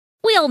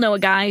all know a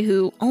guy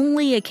who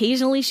only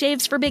occasionally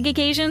shaves for big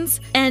occasions,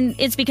 and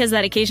it's because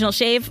that occasional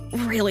shave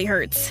really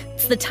hurts.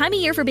 It's the time of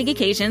year for big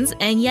occasions,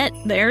 and yet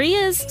there he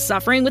is,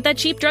 suffering with that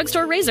cheap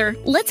drugstore razor.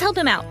 Let's help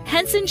him out.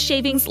 Henson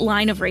Shaving's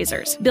line of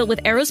razors, built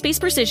with aerospace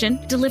precision,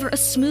 deliver a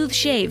smooth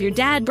shave your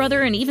dad,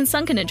 brother, and even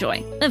son can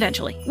enjoy,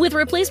 eventually. With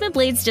replacement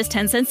blades just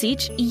 10 cents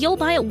each, you'll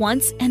buy it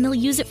once, and they'll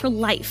use it for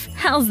life.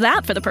 How's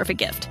that for the perfect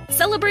gift?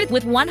 Celebrate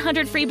with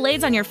 100 free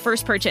blades on your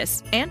first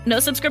purchase, and no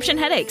subscription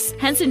headaches.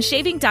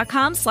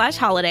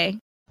 HensonShaving.com/holiday.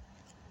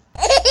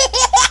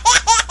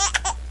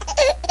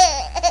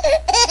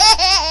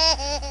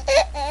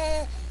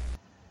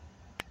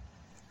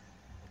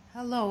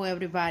 Hello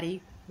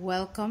everybody,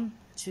 welcome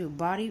to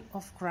Body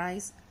of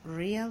Christ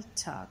Real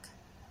Talk.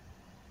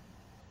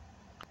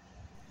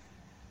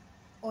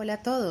 Hola a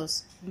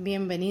todos,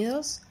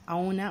 bienvenidos a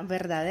una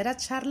verdadera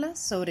charla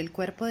sobre el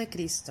cuerpo de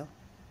Cristo.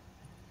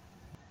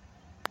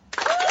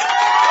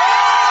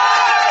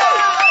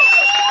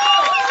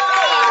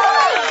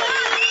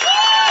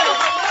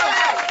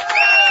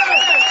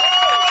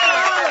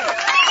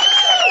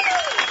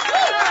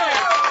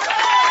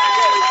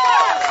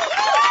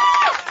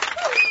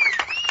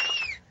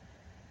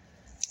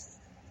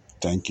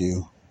 Thank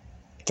you,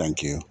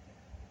 thank you,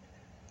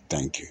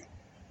 thank you.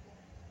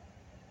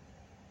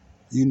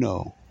 You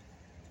know,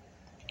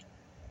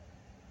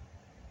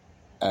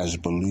 as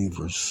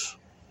believers,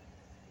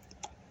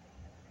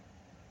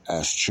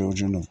 as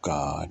children of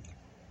God,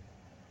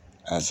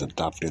 as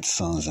adopted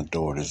sons and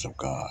daughters of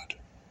God,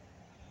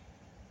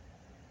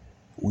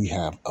 we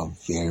have a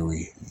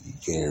very,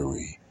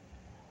 very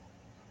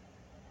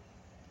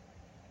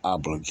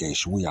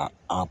obligation. We are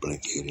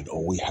obligated,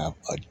 or we have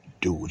a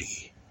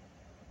duty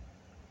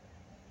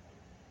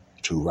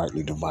to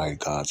rightly divide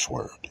God's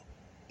word.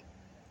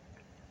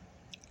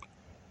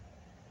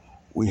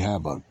 We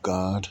have a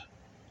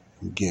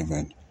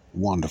God-given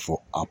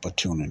wonderful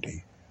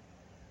opportunity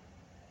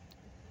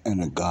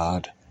and a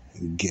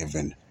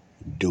God-given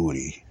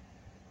duty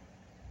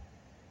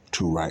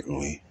to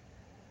rightly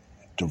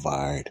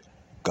divide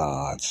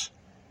God's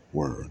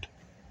word.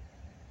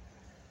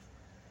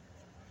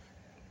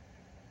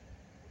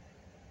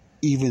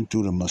 Even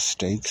through the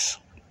mistakes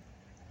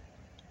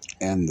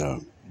and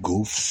the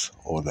goofs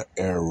or the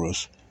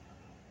errors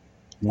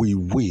we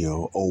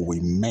will or we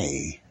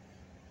may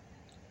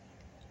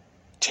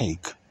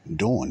take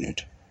doing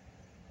it,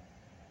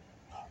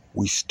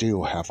 we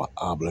still have an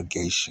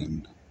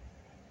obligation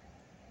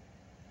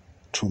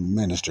to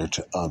minister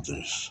to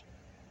others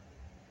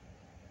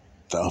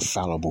the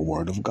infallible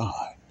word of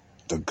God,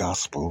 the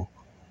gospel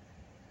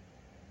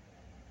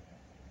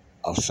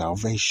of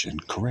salvation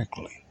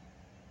correctly.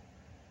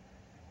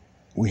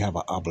 We have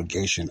an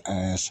obligation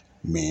as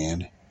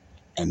men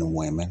and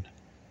women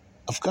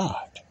of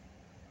God.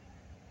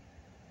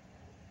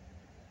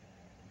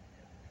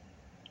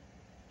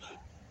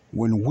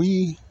 When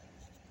we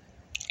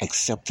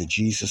accepted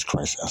Jesus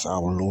Christ as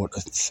our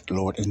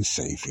Lord and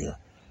Savior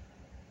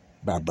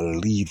by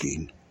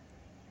believing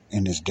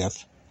in his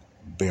death,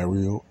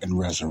 burial, and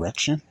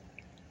resurrection,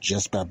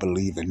 just by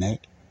believing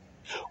that,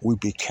 we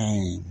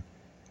became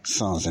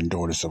sons and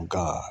daughters of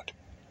God.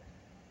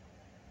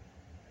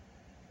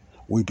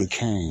 We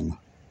became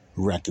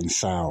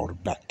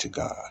reconciled back to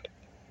God.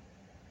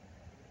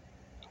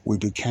 We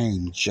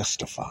became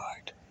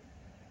justified.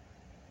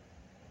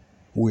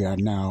 We are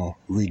now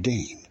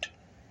redeemed.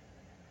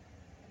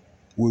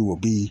 We will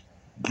be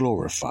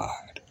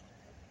glorified.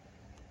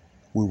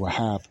 We will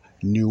have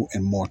new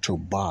immortal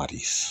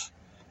bodies.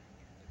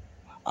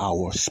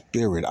 Our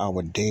spirit,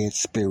 our dead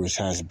spirits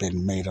has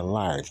been made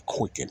alive,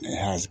 quickened. It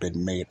has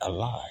been made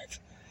alive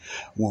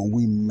when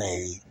we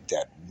made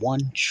that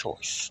one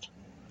choice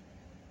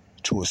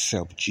to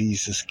accept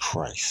Jesus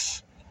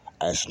Christ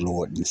as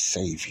Lord and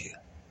Savior.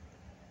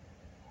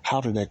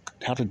 How did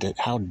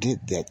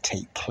that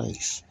take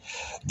place?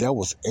 That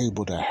was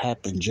able to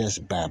happen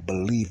just by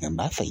believing,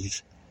 by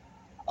faith,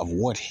 of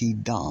what he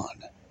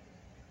done.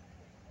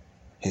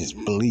 His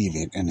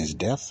believing in his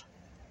death,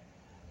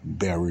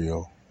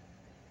 burial,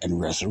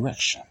 and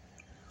resurrection,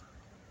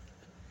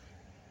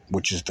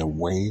 which is the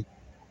way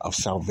of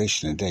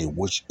salvation today,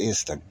 which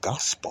is the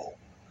gospel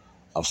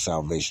of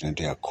salvation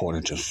today,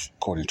 according to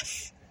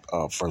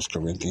 1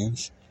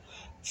 Corinthians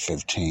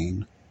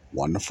 15,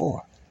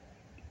 1-4.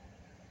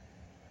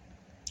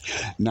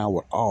 Now,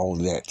 with all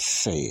that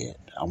said,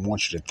 I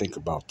want you to think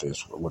about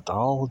this. With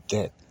all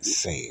that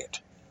said,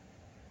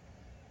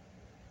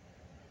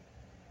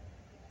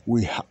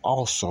 we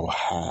also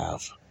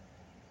have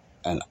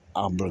an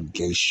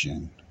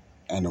obligation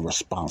and a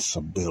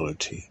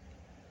responsibility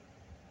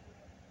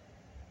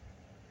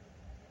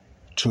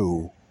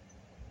to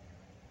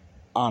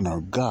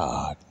honor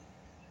God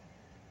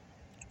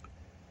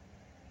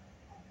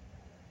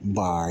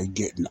by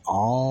getting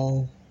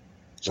all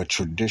the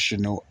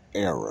traditional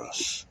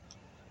errors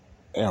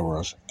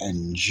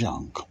and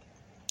junk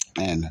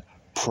and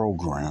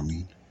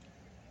programming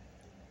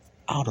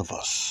out of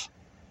us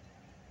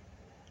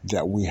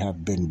that we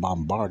have been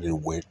bombarded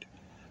with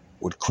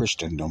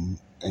Christendom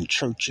and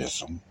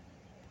churchism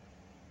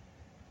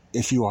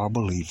If you are a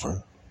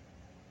believer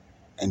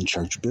in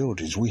church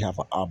buildings, we have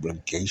an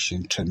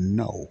obligation to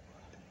know,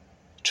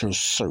 to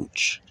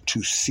search,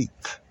 to seek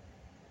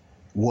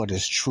what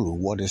is true,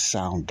 what is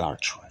sound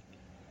doctrine.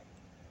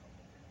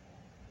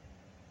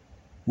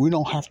 We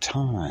don't have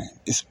time.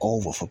 It's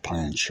over for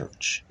playing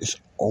church. It's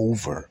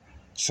over,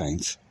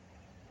 saints.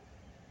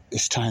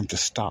 It's time to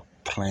stop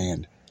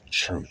playing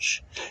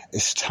church.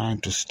 It's time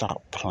to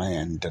stop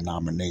playing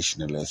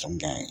denominationalism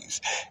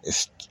games.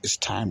 It's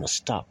time to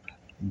stop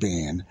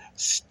being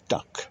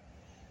stuck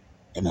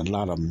in a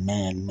lot of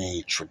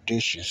man-made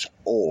traditions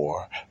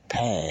or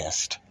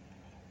past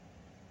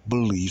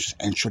beliefs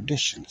and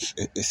traditions.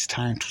 It's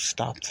time to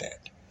stop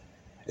that.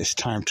 It's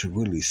time to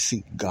really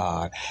seek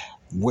God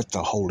with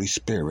the Holy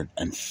Spirit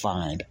and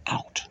find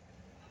out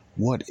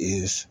what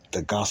is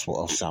the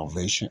gospel of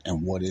salvation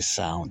and what is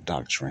sound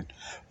doctrine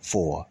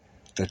for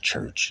the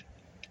church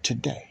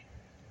today.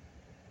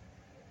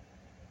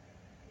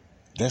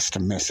 That's the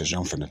message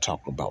I'm going to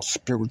talk about,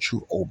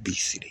 spiritual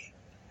obesity.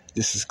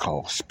 This is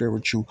called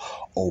spiritual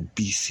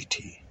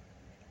obesity.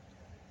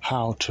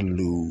 How to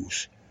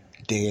lose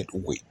dead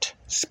weight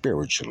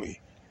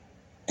spiritually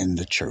in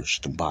the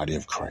church, the body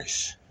of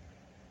Christ.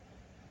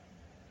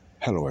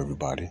 Hello,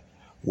 everybody.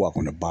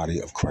 Welcome to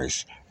Body of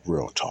Christ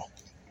Real Talk.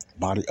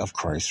 Body of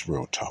Christ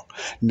Real Talk.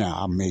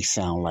 Now, I may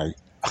sound like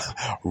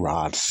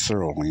Rod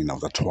Serling of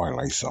the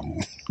Twilight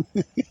Zone.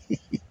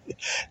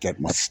 That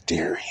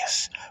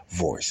mysterious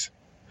voice.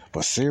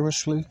 But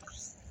seriously,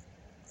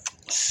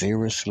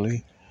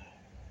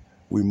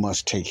 we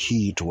must take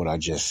heed to what I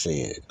just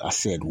said. I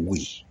said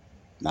we,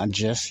 not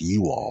just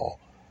you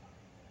all.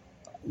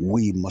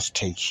 We must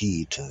take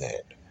heed to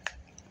that.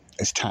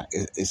 It's time.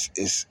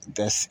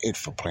 That's it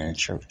for playing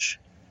church.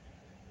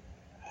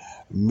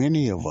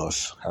 Many of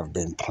us have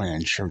been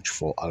playing church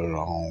for a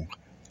long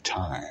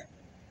time.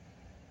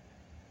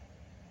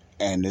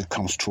 And it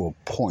comes to a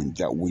point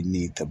that we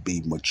need to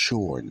be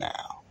mature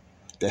now.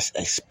 That's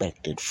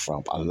expected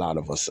from a lot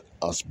of us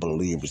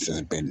believers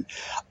that's been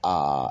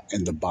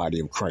in the body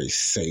of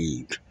Christ,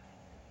 saved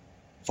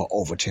for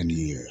over 10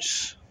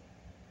 years.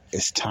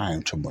 It's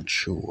time to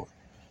mature.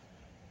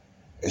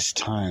 It's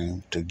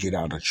time to get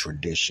out of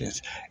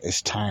traditions.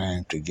 It's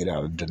time to get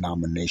out of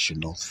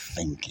denominational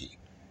thinking.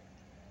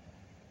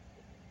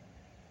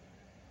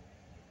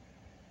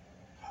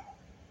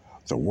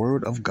 The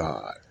Word of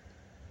God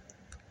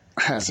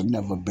has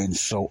never been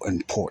so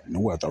important,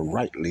 where the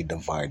rightly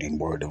dividing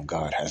Word of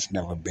God has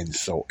never been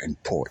so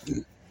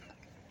important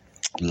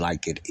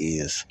like it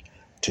is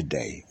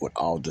today with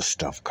all the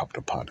stuff coming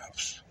upon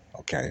us.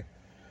 Okay?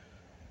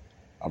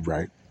 All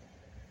right?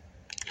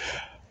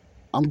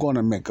 I'm going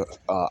to make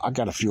I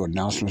got a few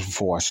announcements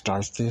before I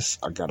start this.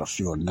 I got a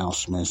few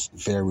announcements,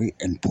 very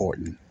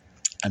important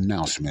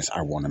announcements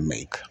I want to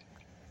make.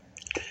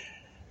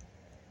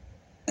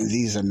 And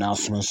these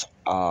announcements,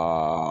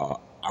 I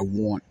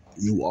want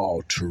you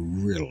all to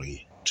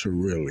really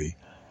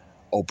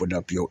open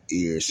up your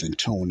ears and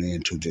tune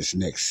in to this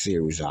next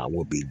series I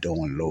will be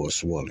doing,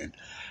 Lord's willing,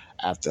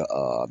 after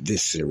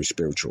this series,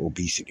 Spiritual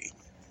Obesity.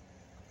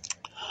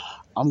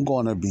 I'm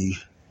going to be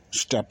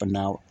stepping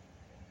out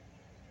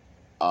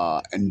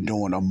and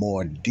doing a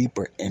more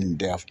deeper,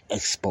 in-depth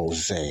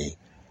expose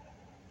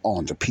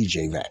on the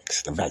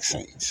PJ the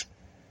vaccines.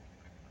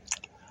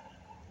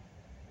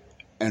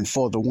 And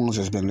for the ones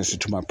that's been listening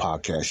to my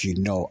podcast, you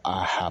know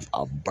I have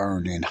a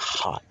burning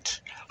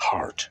hot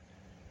heart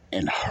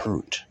and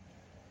hurt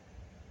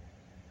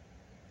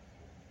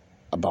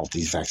about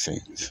these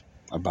vaccines,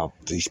 about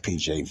these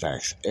PJ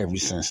vax, ever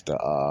since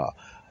the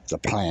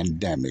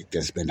pandemic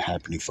that's been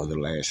happening for the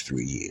last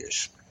 3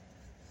 years.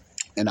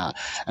 And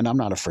I'm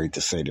not afraid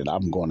to say that.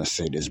 I'm going to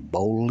say this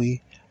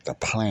boldly, the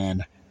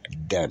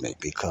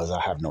pandemic, because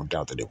I have no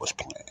doubt that it was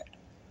planned.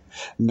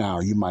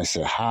 Now, you might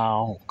say,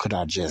 how could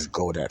I just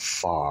go that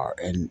far?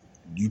 And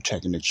you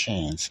taking the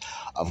chance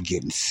of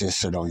getting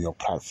censored on your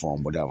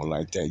platform, whatever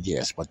like that.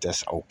 Yes, but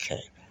that's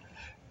okay.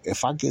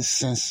 If I get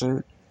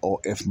censored, or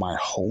if my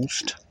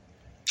host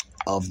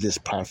of this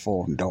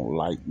platform don't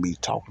like me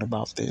talking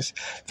about this,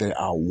 they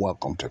are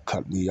welcome to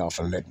cut me off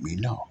and let me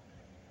know.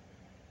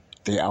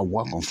 They are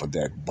welcome for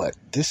that. But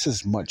this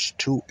is much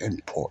too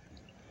important.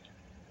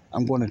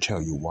 I'm going to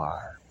tell you why.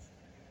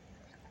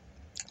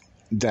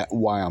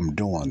 Why I'm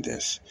doing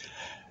this.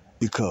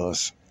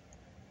 Because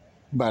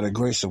by the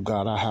grace of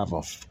God, I have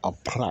a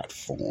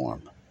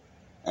platform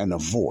and a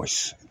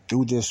voice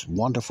through this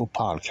wonderful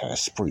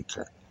podcast,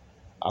 Spreaker.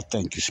 I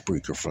thank you,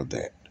 Spreaker, for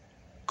that.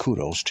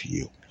 Kudos to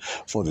you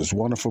for this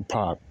wonderful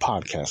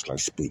podcast like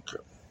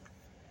Spreaker.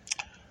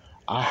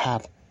 I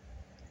have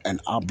an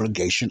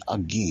obligation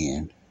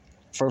again,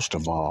 first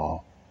of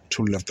all,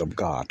 to lift up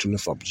God, to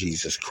lift up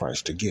Jesus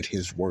Christ, to get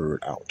his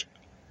word out.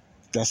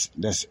 That's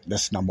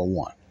number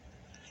one.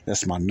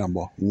 That's my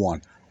number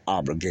one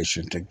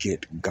obligation, to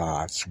get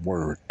God's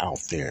word out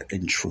there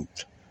in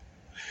truth.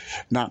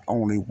 Not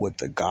only with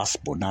the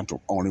gospel, not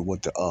only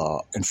with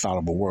the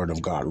infallible word of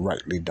God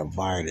rightly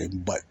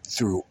divided, but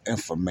through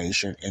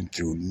information and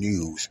through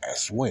news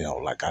as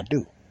well, like I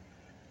do.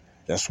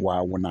 That's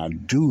why when I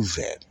do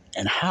that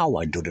and how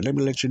I do that, let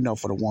me let you know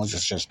for the ones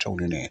that's just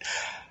tuning in.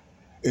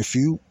 If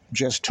you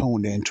just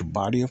tuned in to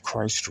Body of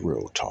Christ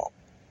Real Talk,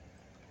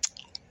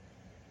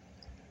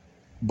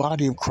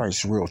 Body of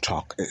Christ Real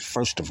Talk,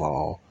 first of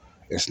all,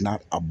 it's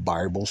not a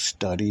Bible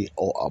study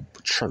or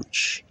a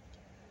church.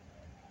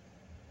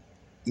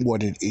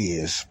 What it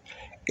is,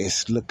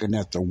 it's looking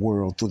at the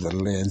world through the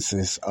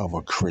lenses of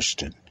a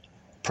Christian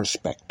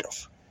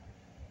perspective.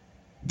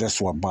 That's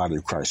what Body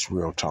of Christ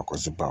Real Talk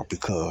is about,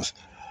 because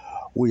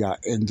we are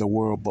in the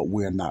world, but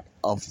we're not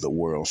of the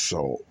world,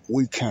 so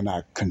we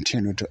cannot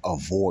continue to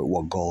avoid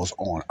what goes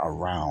on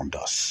around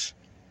us.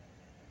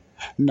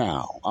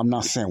 Now, I'm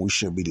not saying we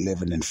should be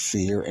living in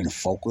fear and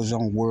focus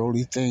on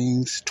worldly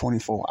things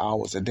 24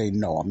 hours a day.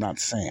 No, I'm not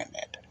saying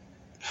that.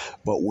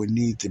 But we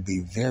need to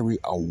be very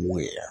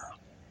aware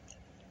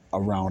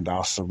around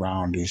our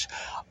surroundings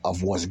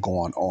of what's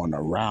going on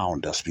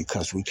around us,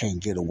 because we can't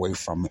get away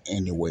from it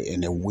anyway,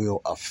 and it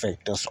will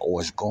affect us,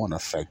 or it's going to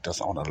affect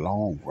us on the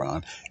long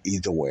run,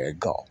 either way it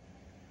go.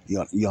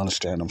 You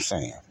understand what I'm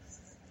saying?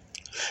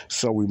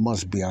 So we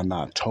must be on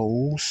our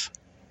toes,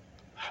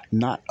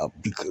 not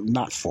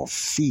for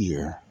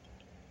fear,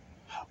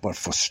 but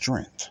for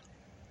strength.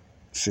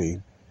 See,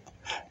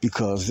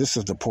 because this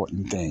is the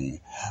important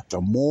thing.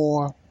 The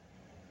more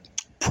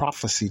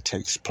prophecy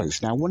takes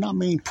place. Now, when I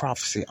mean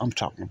prophecy, I'm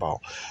talking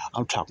about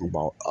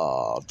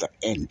the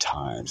end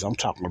times. I'm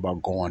talking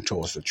about going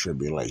towards the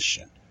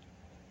tribulation.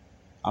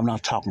 I'm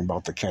not talking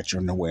about the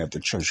catching away of the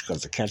church,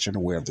 because the catching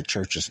away of the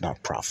church is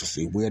not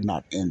prophecy. We're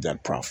not in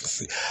that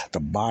prophecy.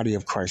 The body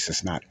of Christ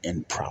is not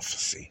in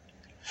prophecy.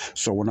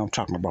 So when I'm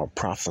talking about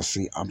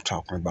prophecy, I'm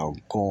talking about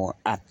going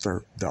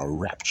after the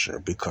rapture,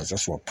 because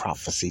that's what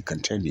prophecy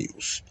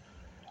continues.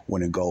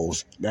 When it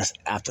goes, that's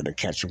after the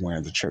catching away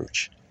of the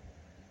church.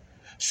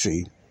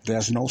 See,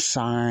 there's no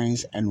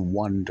signs and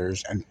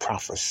wonders and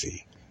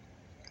prophecy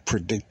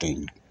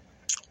predicting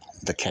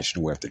the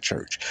catching away of the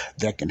church.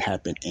 That can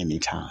happen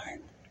anytime.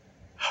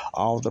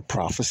 All the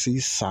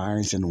prophecies,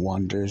 signs and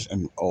wonders,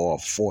 or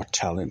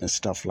foretelling and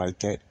stuff like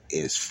that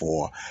is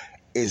for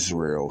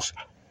Israel's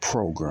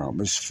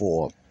program. It's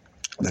for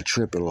the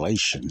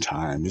tribulation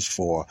time. It's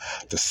for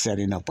the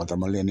setting up of the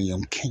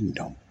millennium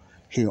kingdom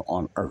here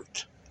on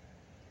earth.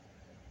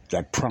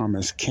 That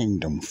promised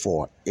kingdom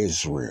for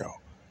Israel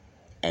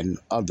and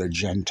other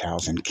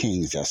Gentiles and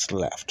kings that's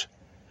left.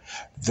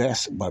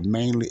 But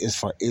mainly it's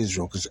for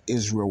Israel, because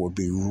Israel will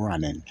be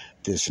running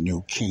this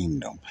new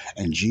kingdom,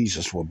 and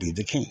Jesus will be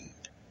the king,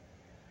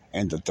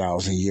 and the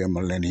 1,000-year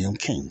millennium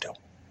kingdom,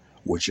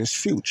 which is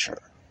future.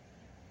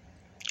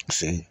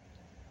 See?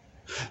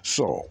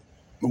 So,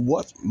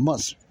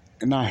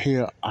 and I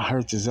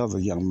heard this other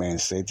young man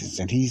say this,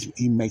 and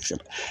he makes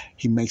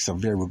a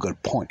very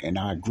good point, and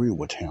I agree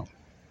with him.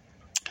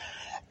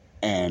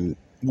 And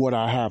what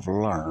I have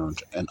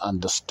learned and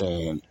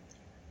understand,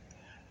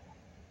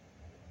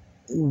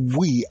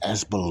 we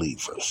as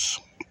believers,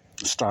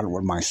 starting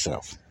with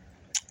myself,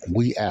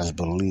 we as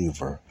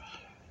believers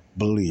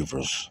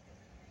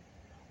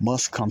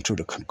must come to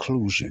the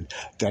conclusion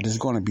that there's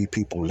going to be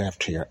people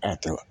left here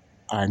after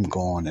I'm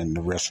gone and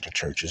the rest of the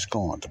church is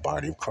gone, the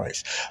body of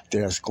Christ.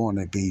 There's going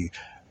to be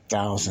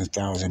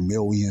thousands,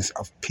 millions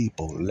of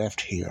people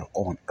left here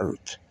on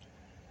earth.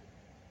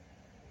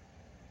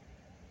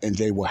 And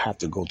they will have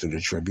to go through the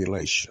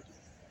tribulation.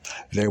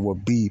 There will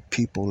be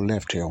people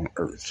left here on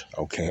earth,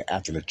 okay,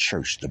 after the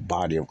church, the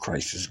body of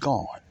Christ is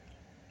gone.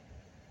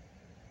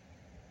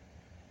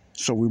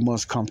 So we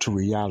must come to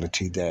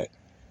reality that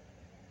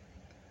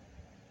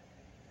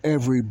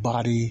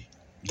everybody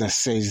that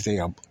says they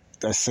are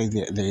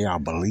a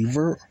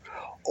believer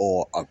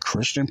or a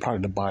Christian, part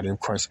of the body of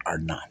Christ, are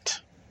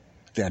not.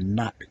 They're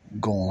not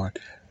going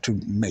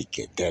to make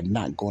it. They're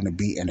not going to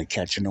be in the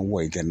catching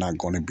away. They're not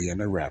going to be in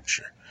the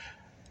rapture.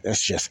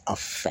 That's just a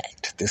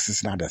fact. This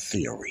is not a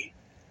theory,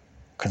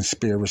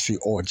 conspiracy,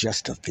 or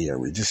just a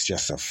theory. This is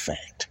just a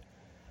fact.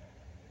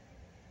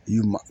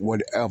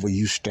 Whatever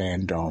you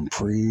stand on,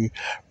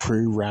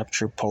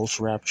 pre-rapture,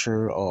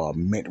 post-rapture, or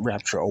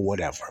mid-rapture, or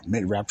whatever,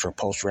 mid-rapture,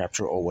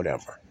 post-rapture, or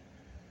whatever,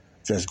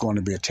 there's going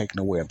to be a taking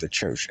away of the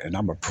church. And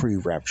I'm a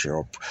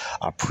pre-rapture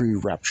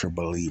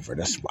believer.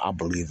 I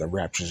believe the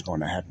rapture is going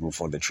to happen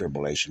before the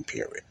tribulation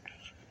period.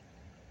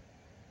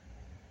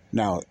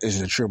 Now, is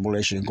the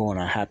tribulation going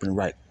to happen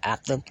right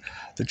after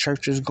the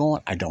church is gone?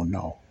 I don't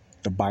know.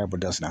 The Bible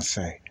does not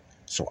say.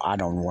 So I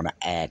don't want to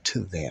add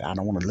to that. I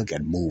don't want to look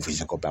at movies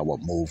and go by what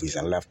movies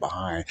and Left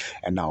Behind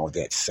and all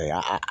that say.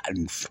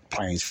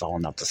 Planes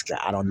falling out the sky.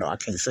 I don't know. I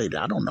can't say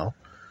that. I don't know.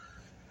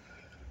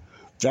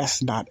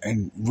 That's not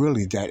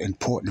really that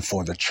important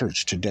for the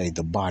church today,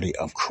 the body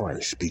of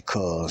Christ,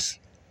 because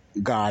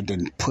God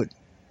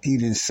He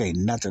didn't say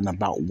nothing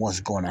about what's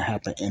going to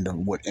happen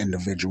with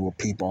individual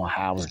people and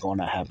how it's going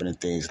to happen and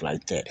things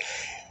like that,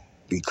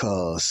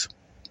 because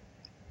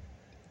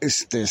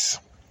it's this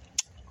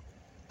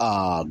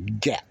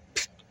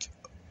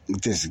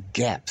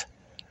gap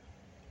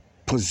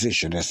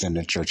position that's in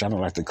the church. I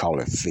don't like to call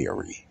it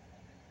theory.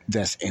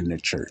 That's in the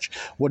church.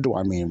 What do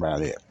I mean by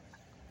that?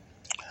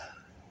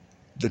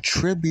 The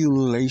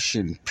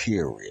tribulation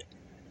period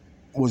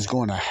was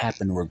going to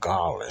happen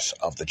regardless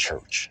of the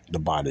church, the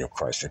body of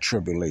Christ, the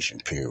tribulation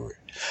period.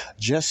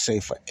 Just say,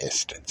 for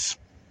instance,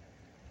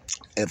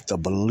 if the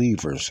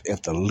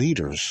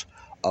leaders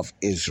of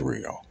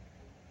Israel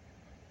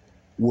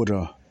would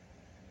have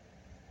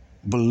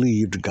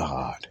believed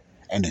God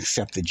and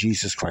accepted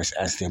Jesus Christ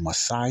as their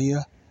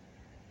Messiah,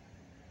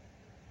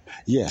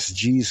 yes,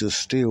 Jesus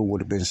still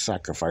would have been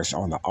sacrificed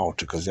on the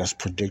altar, because that's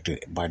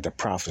predicted by the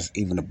prophets,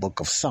 even the book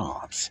of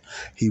Psalms.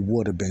 He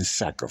would have been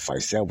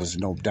sacrificed. There was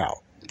no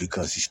doubt,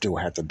 because he still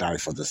had to die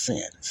for the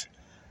sins.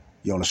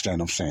 You understand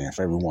what I'm saying?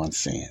 For everyone's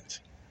sins.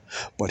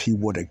 But he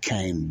would have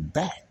came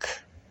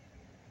back,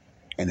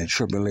 and the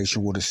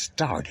tribulation would have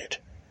started.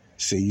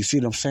 See, you see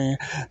what I'm saying?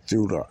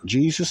 Through the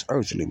Jesus'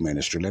 earthly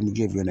ministry. Let me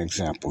give you an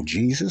example.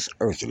 Jesus'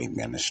 earthly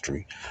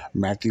ministry,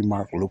 Matthew,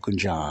 Mark, Luke, and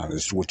John,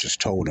 which is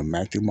told in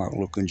Matthew, Mark,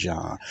 Luke, and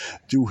John,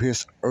 through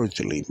his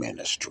earthly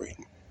ministry.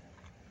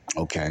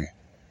 Okay?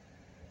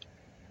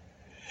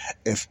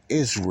 If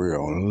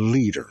Israel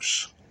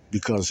leaders,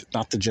 because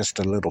not just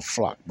a little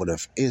flock, but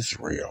if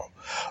Israel,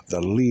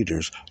 the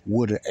leaders,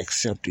 would have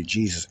accepted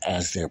Jesus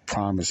as their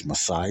promised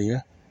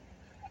Messiah,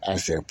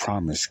 as their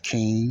promised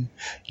king,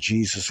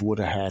 Jesus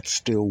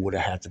still would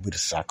have had to be the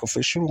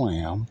sacrificial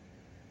lamb.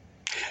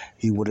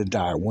 He would have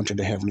died, went to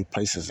the heavenly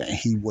places,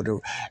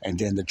 and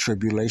then the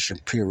tribulation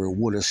period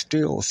would have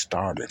still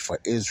started for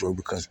Israel,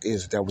 because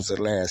that was the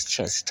last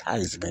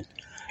chastisement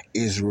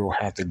Israel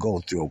had to go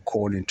through,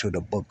 according to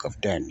the book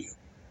of Daniel.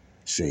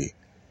 See,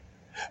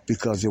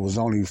 because it was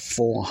only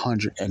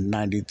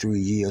 493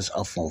 years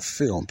of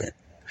fulfillment.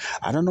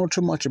 I don't know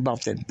too much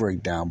about that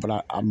breakdown,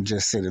 but I'm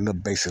just saying the little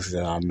basics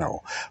that I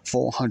know.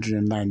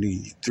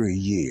 493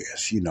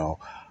 years,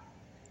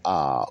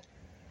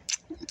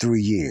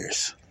 3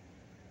 years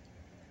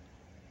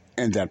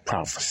in that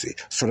prophecy.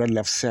 So that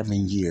left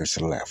 7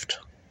 years left.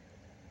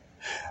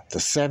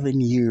 The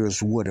 7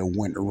 years would have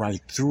went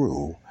right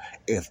through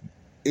if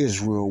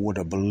Israel would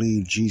have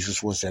believed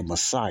Jesus was their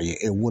Messiah.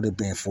 It would have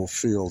been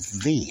fulfilled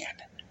then,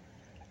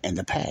 in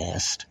the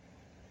past.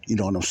 You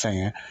know what I'm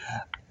saying?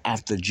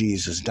 After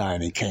Jesus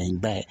died and came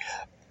back,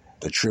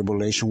 the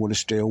tribulation would have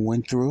still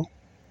went through,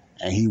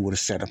 and he would have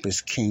set up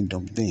his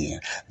kingdom then.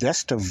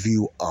 That's the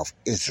view of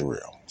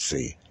Israel,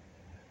 see?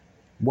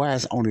 Why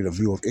is only the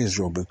view of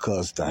Israel?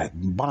 Because the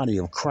body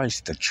of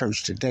Christ, the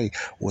church today,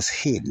 was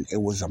hidden. It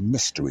was a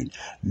mystery.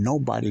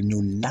 Nobody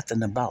knew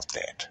nothing about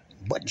that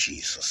but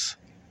Jesus,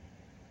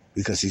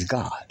 because he's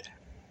God,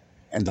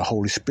 and the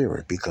Holy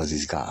Spirit, because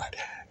he's God.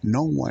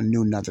 No one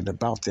knew nothing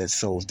about that.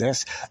 So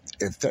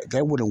if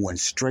that would have went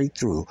straight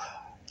through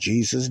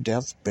Jesus'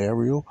 death,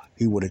 burial,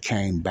 he would have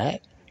came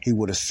back. He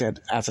would have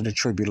said, after the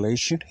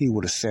tribulation, he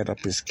would have set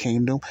up his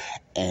kingdom,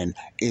 and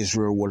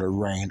Israel would have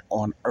reigned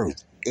on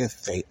earth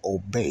if they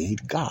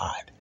obeyed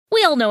God.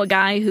 We all know a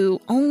guy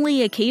who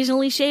only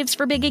occasionally shaves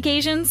for big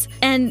occasions,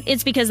 and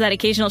it's because that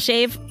occasional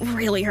shave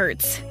really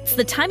hurts. It's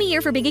the time of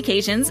year for big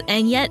occasions,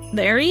 and yet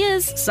there he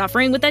is,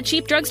 suffering with that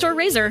cheap drugstore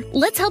razor.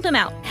 Let's help him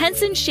out.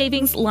 Henson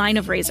Shaving's line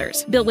of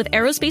razors, built with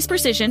aerospace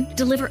precision,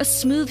 deliver a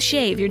smooth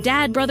shave your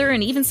dad, brother,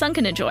 and even son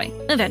can enjoy,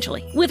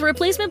 eventually. With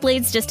replacement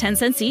blades just 10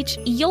 cents each,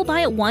 you'll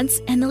buy it once,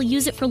 and they'll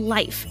use it for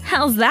life.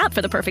 How's that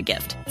for the perfect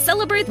gift?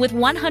 Celebrate with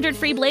 100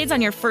 free blades on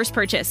your first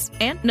purchase,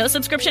 and no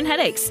subscription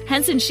headaches.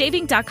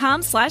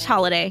 HensonShaving.com/holiday.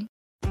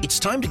 It's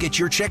time to get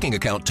your checking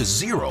account to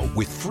zero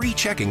with free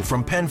checking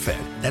from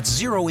PenFed. That's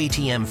zero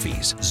ATM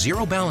fees,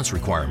 zero balance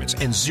requirements,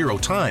 and zero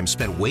time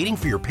spent waiting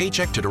for your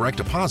paycheck to direct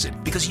deposit,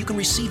 because you can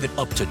receive it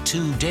up to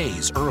 2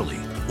 days early.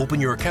 Open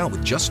your account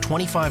with just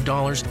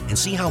 $25 and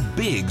see how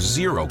big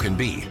zero can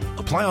be.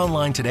 Apply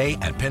online today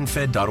at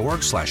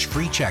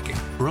PenFed.org/free checking.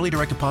 Early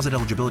direct deposit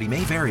eligibility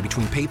may vary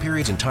between pay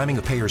periods and timing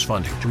of payer's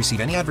funding. To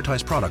receive any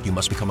advertised product, you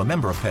must become a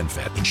member of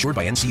PenFed, insured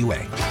by NCUA.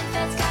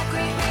 PenFed's got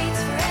great rates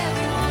for everyone.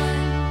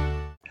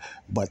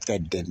 But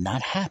that did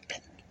not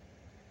happen.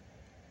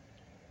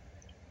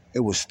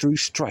 It was 3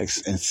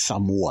 strikes and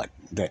somewhat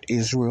that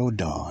Israel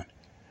done.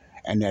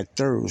 And that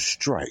third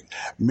strike,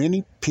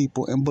 many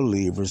people and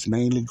believers,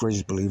 mainly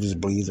grace believers,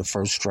 believe the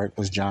first strike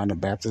was John the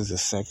Baptist, the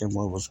second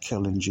one was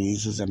killing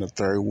Jesus, and the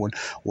third one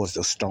was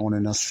the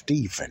stoning of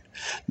Stephen.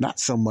 Not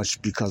so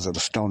much because of the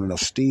stoning of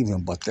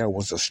Stephen, but there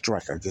was a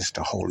strike against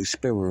the Holy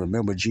Spirit.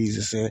 Remember,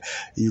 Jesus said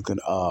you can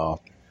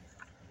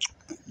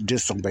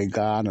disobey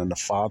God and the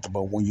Father,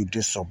 but when you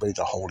disobey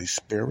the Holy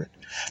Spirit,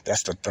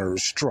 that's the third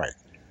strike.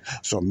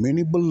 So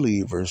many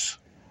believers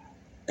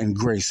and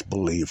grace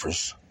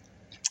believers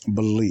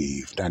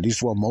believe. Now,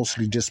 these were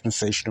mostly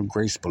dispensational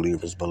grace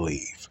believers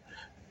believe.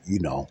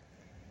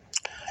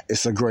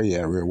 It's a gray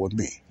area with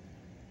me,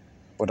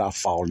 but I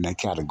fall in that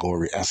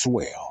category as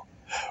well.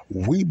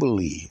 We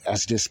believe,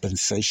 as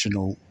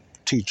dispensational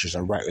teachers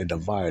and rightly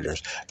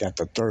dividers, that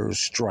the third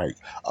strike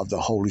of the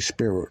Holy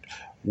Spirit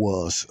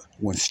was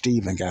when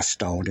Stephen got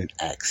stoned in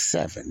Acts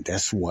 7.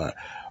 That's what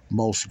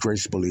most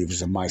grace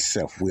believers and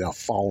myself, we are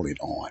falling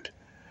on.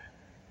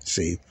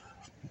 See,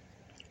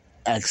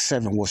 Acts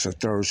 7 was the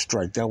third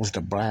strike. That was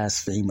the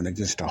blaspheming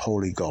against the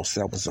Holy Ghost.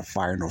 That was the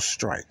final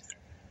strike.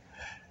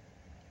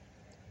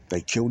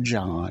 They killed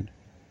John.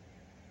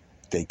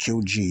 They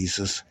killed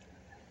Jesus.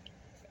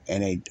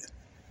 And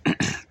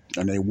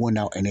they went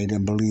out and they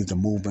didn't believe the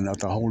movement of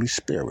the Holy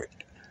Spirit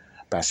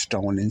by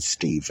stoning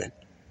Stephen.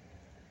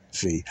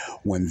 See,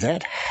 when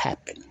that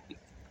happened,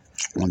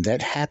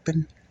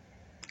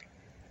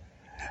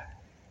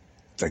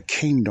 the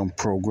kingdom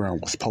program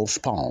was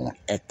postponed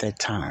at that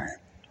time.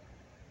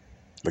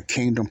 The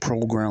kingdom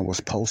program was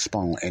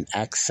postponed in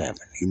Acts 7.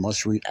 You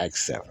must read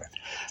Acts 7.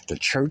 The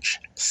church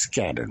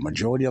scattered.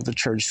 Majority of the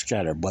church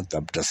scattered, but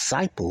the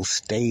disciples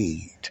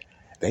stayed.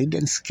 They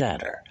didn't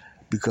scatter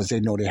because they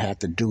know they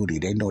had the duty.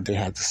 They know they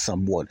had to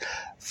somewhat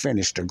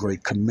finish the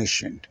Great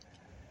Commission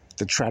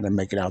to try to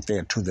make it out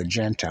there to the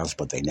Gentiles,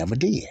 but they never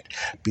did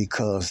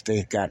because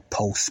they got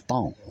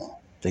postponed.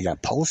 They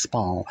got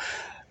postponed.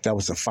 That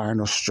was the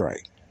final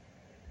strike.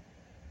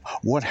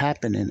 What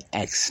happened in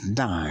Acts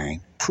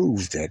 9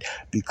 proves that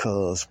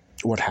because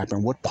what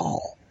happened with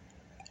Paul.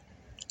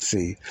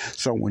 See,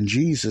 so when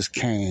Jesus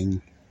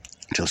came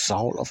to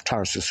Saul of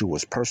Tarsus, who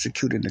was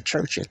persecuting the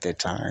church at that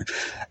time,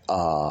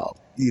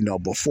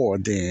 before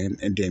then,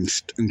 and then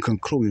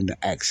concluding the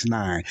Acts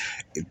 9,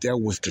 there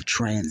was the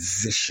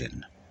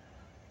transition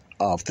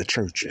of the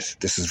churches.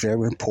 This is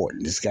very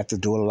important. It's got to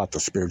do with a lot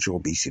of spiritual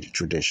obesity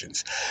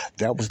traditions.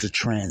 That was the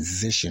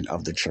transition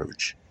of the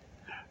church.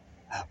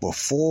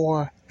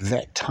 Before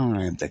that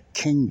time, the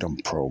kingdom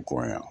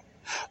program,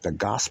 the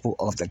gospel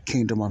of the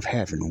kingdom of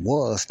heaven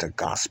was the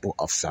gospel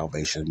of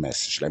salvation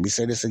message. Let me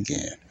say this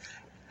again.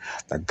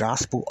 The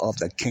gospel of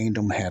the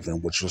kingdom of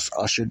heaven, which was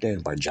ushered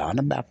in by John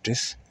the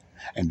Baptist.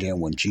 And then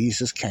when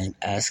Jesus came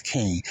as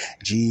king,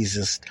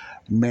 Jesus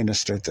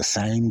ministered the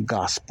same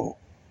gospel.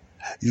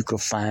 You could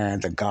find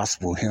the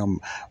gospel, him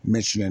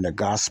mentioning the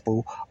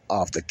gospel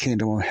of the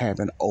kingdom of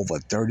heaven over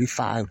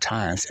 35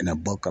 times in the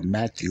book of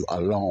Matthew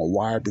alone.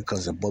 Why?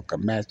 Because the book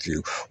of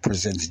Matthew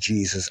presents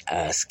Jesus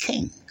as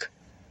king.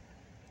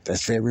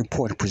 That's very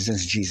important,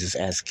 presents Jesus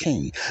as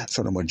king.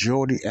 So the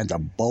majority and the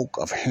bulk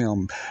of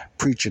him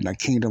preaching the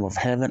kingdom of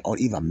heaven or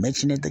even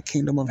mentioning the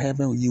kingdom of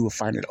heaven, you will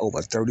find it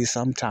over 30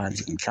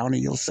 sometimes. You can count it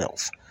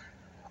yourself.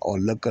 Or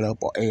look it up,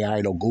 or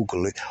AI, or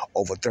Google it.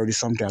 Over 30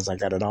 sometimes. I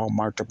got it all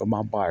marked up in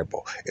my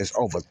Bible. It's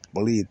over, I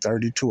believe,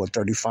 32 or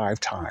 35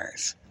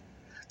 times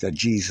that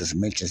Jesus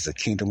mentions the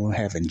kingdom of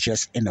heaven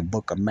just in the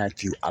book of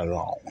Matthew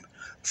alone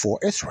for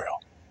Israel.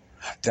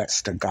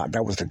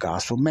 That was the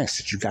gospel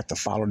message. You got to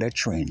follow that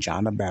trend.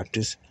 John the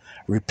Baptist,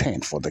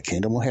 repent, for the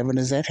kingdom of heaven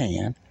is at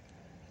hand.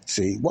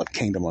 See, what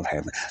kingdom of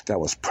heaven? That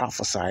was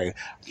prophesied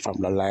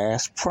from the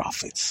last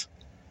prophets.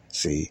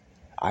 See,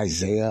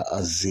 Isaiah,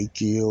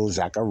 Ezekiel,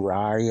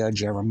 Zechariah,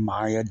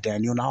 Jeremiah,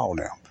 Daniel, and all of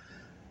them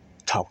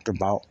talked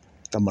about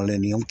the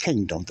millennium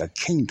kingdom, the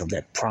kingdom,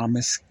 that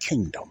promised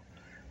kingdom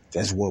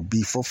that will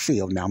be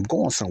fulfilled. Now, I'm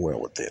going somewhere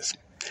with this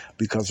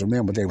because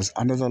remember, they was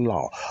under the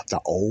law, the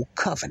old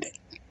covenant.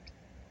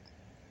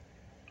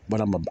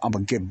 But I'm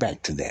going to get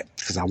back to that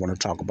because I want to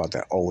talk about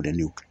that Old and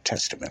New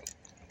Testament.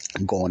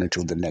 I'm going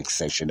into the next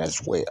section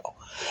as well.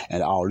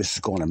 And all this is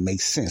going to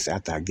make sense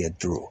after I get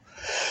through.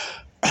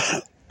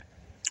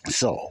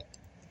 So,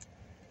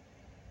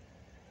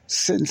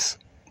 since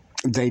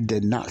they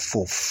did not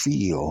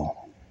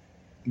fulfill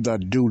the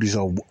duties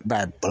of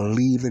by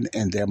believing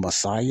in their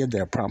Messiah,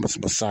 their promised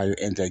Messiah,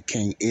 and their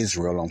King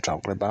Israel, I'm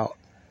talking about,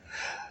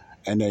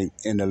 and they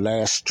in the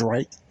last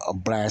strike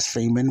of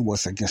blaspheming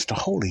was against the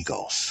Holy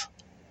Ghost.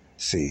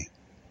 See,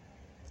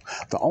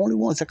 the only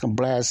ones that can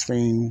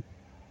blaspheme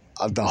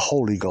the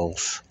Holy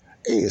Ghost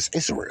is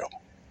Israel,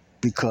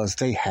 because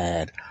they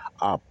had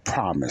a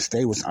promise.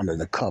 They was under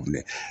the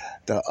covenant.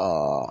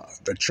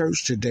 The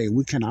church today,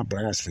 we cannot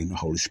blaspheme the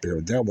Holy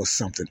Spirit. There was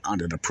something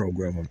under the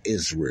program of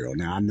Israel.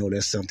 Now, I know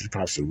that's something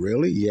probably say,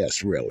 really?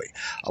 Yes, really.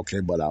 Okay,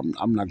 but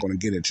I'm not going to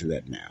get into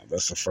that now.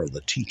 That's a further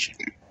teaching.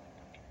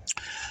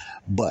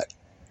 But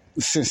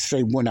since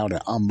they went out in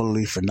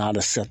unbelief and not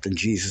accepting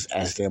Jesus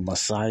as their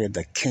Messiah,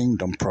 the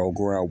kingdom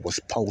program was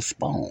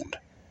postponed.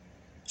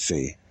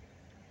 See?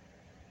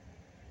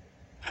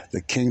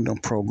 The kingdom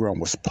program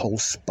was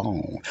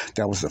postponed.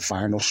 That was the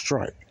final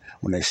strike.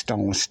 When they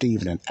stoned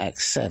Stephen in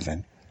Acts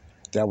 7,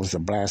 that was a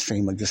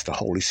blasphemy against the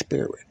Holy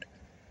Spirit.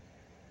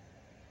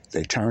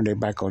 They turned their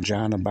back on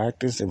John the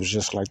Baptist. It was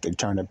just like they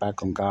turned their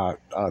back on God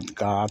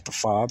the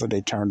Father.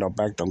 They turned their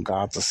back on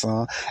God the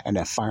Son. And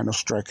that final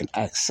strike in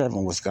Acts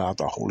 7 was God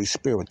the Holy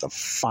Spirit, the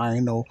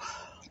final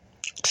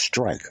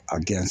strike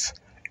against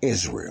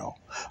Israel.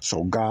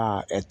 So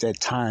God, at that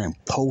time,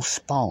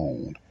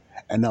 postponed.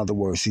 In other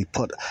words, he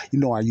put, you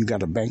know how you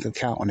got a bank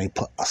account and they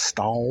put a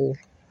stall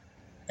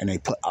and they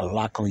put a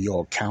lock on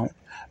your account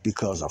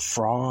because of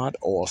fraud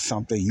or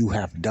something you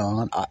have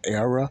done, an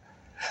error?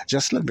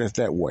 Just look at it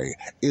that way.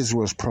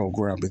 Israel's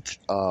program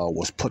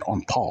was put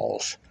on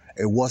pause.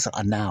 It wasn't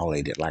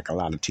annihilated like a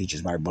lot of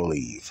teachers might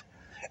believe.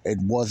 It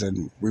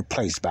wasn't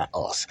replaced by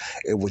us.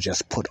 It was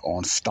just put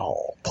on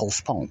stall,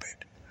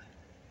 postponement.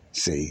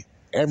 See,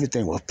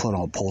 everything was put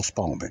on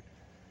postponement.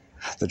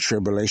 The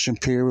tribulation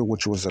period,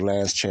 which was the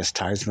last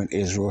chastisement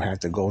Israel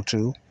had to go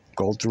through,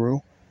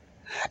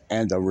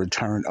 and the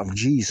return of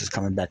Jesus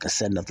coming back and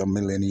setting up the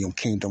millennium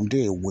kingdom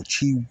there, which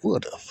he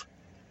would have.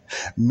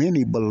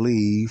 Many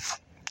believe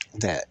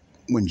that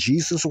when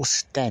Jesus was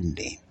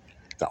standing,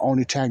 the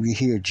only time you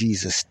hear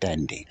Jesus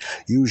standing,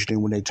 usually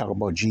when they talk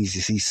about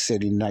Jesus, he's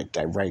sitting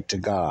right to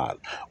God,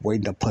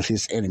 waiting to put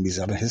his enemies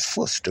under his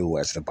footstool,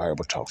 as the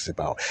Bible talks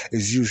about.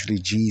 It's usually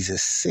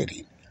Jesus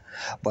sitting.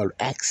 But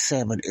Acts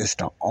 7 is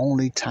the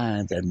only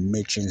time that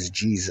mentions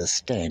Jesus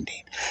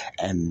standing.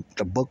 And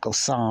the book of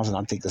Psalms, and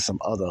I think there's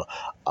some other,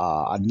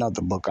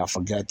 another book I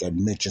forget that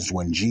mentions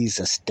when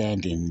Jesus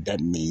standing, that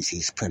means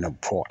he's going to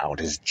pour out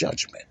his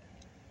judgment.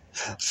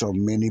 So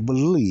many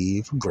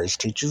believe, grace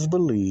teachers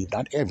believe,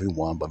 not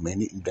everyone, but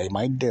many, they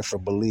might differ,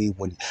 believe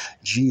when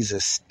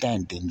Jesus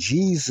standing,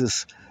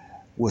 Jesus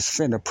was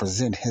finna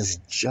present his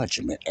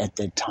judgment at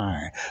that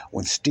time.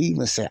 When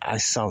Stephen said, I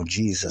saw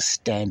Jesus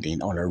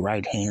standing on the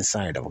right-hand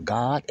side of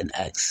God in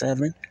Acts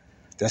 7,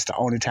 that's the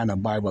only time the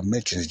Bible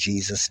mentions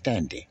Jesus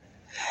standing.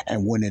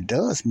 And when it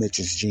does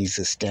mention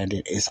Jesus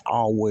standing, it's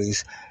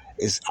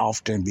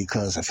often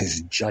because of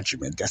his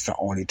judgment. That's the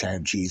only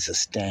time Jesus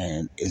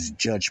stand is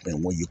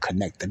judgment, when you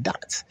connect the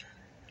dots.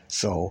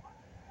 So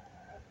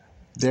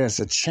there's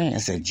a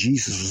chance that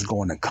Jesus was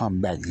going to come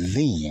back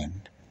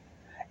then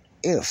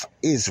if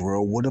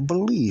Israel would have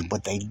believed,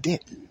 but they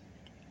didn't.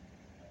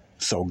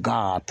 So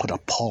God put a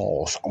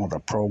pause on the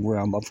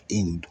program of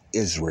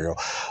Israel.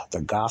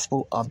 The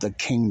gospel of the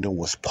kingdom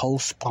was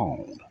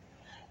postponed.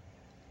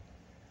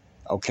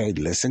 Okay,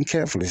 listen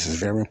carefully. This is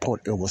very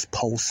important. It was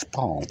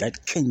postponed.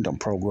 That kingdom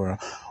program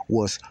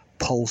was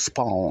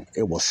postponed.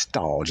 It was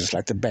stalled, just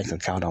like the bank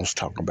account I was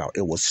talking about.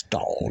 It was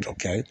stalled,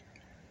 okay?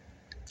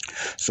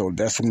 So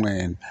that's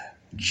when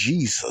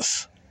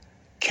Jesus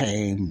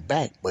came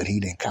back, but he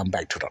didn't come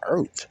back to the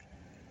earth.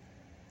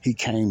 He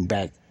came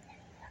back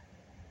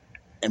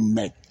and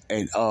met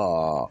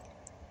the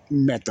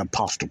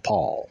Apostle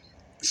Paul.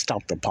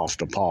 Stopped the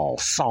Apostle Paul.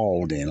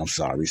 Saul,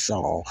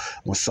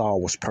 when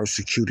Saul was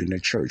persecuting the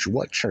church.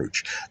 What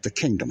church? The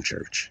kingdom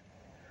church.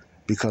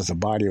 Because the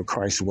body of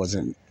Christ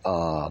wasn't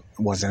out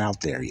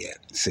there yet.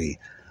 See,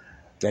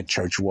 that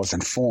church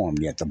wasn't formed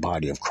yet, the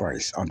body of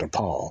Christ under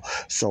Paul.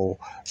 So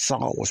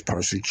Saul was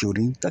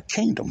persecuting the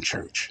kingdom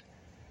church.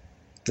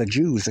 The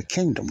Jews, the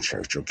kingdom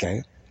church,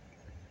 okay?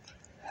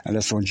 And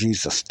that's when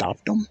Jesus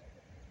stopped them.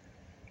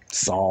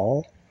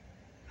 Saul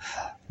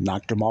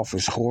knocked him off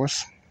his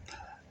horse,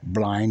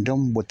 blinded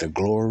him with the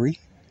glory,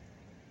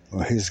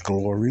 or his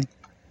glory,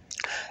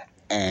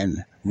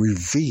 and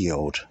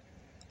revealed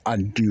a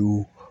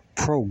new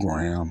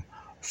program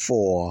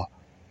for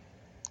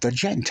the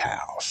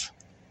Gentiles.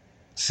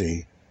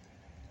 See,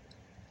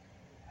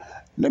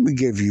 let me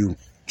give you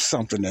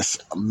something that's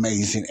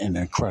amazing and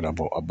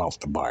incredible about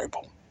the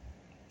Bible.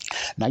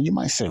 Now, you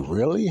might say,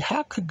 really?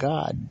 How could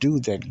God do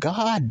that?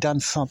 God done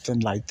something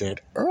like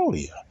that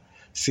earlier.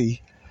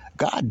 See,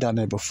 God done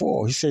it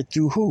before. He said,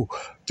 through who?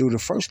 Through the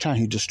first time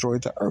he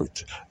destroyed the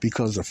earth.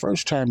 Because the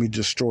first time he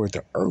destroyed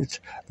the earth,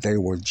 they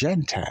were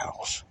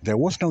Gentiles. There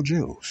was no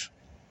Jews.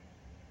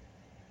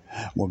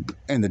 Well,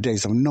 in the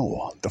days of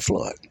Noah, the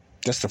flood,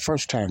 that's the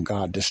first time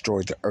God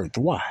destroyed the earth.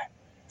 Why?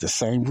 The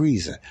same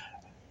reason.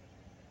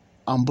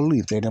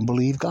 Unbelief. They didn't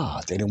believe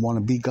God. They didn't want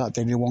to be God.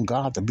 They didn't want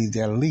God to be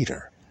their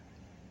leader.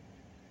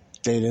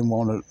 They didn't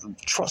want to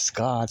trust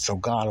God, so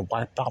God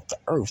wiped out the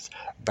earth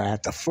by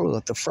the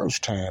flood the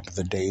first time,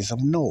 the days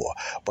of Noah.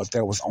 But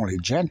there was only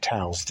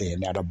Gentiles then.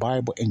 Now, the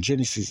Bible in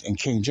Genesis and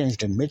King James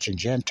didn't mention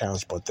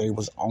Gentiles, but they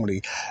was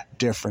only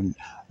different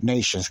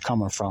nations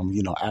coming from,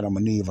 Adam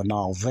and Eve and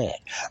all that.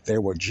 They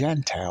were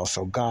Gentiles,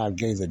 so God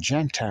gave the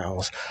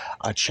Gentiles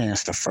a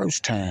chance the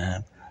first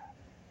time,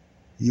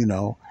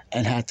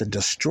 and had to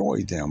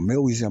destroy them,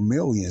 millions and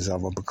millions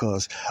of them,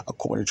 because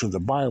according to the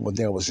Bible,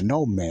 there was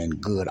no man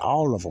good.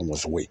 All of them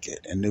was wicked.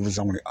 And there was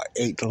only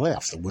 8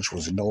 left, which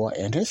was Noah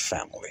and his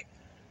family.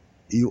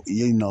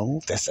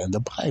 That's in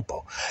the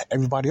Bible.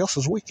 Everybody else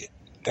was wicked.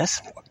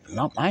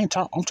 I'm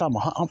talking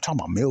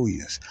about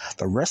millions.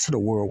 The rest of the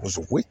world was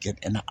wicked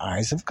in the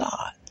eyes of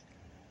God.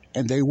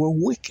 And they were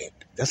wicked.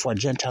 That's why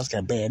Gentiles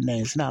got bad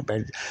names now.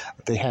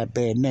 They had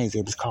bad names.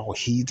 They was called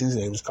heathens.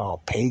 They was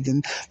called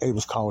pagans. They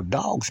was called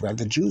dogs by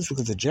the Jews,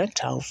 because the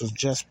Gentiles was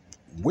just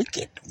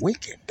wicked.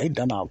 They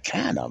done all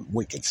kind of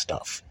wicked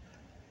stuff.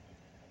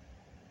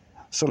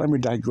 So let me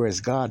digress.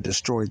 God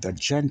destroyed the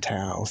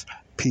Gentiles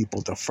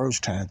people the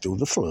first time through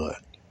the flood.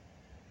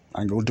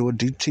 I'm going to do a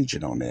deep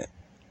teaching on that.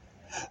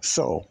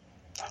 So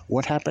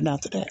what happened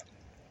after that?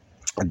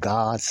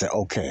 God said,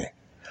 okay,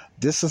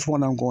 this is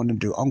what I'm going to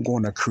do. I'm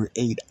going to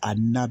create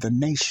another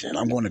nation.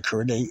 I'm going to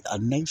create a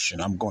nation.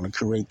 I'm going to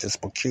create this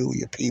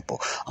peculiar people.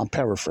 I'm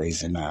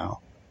paraphrasing now.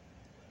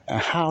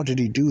 And how did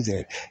he do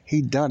that?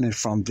 He done it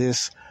from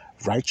this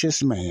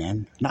righteous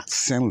man, not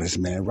sinless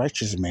man,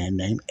 righteous man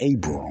named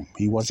Abram.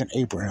 He wasn't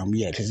Abraham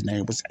yet. His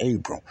name was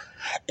Abram.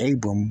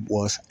 Abram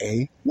was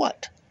a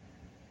what?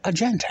 A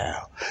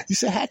Gentile. You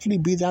say, how can he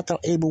be that though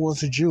Abram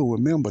was a Jew?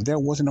 Remember, there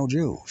was no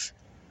Jews.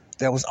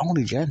 There was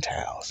only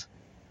Gentiles.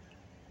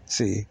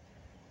 See,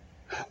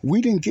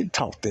 we didn't get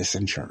taught this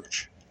in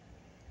church.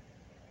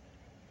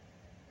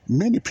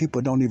 Many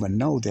people don't even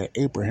know that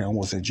Abraham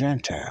was a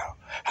Gentile.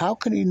 How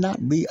could he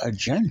not be a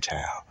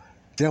Gentile?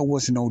 There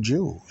was no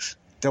Jews.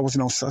 There was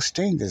no such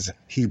thing as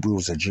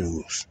Hebrews or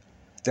Jews.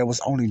 There was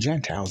only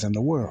Gentiles in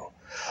the world.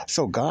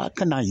 So God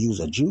could not use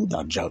a Jew.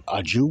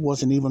 A Jew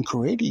wasn't even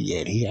created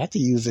yet. He had to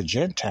use a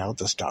Gentile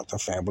to start the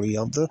family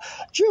of the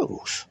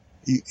Jews.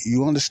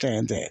 You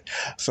understand that?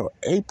 So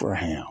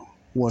Abraham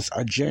was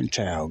a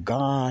Gentile.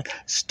 God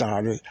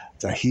started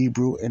the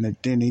Hebrew, and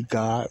then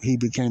he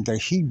became the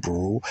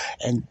Hebrew,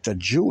 and the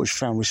Jewish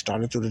family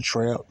started through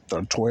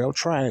the 12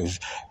 tribes,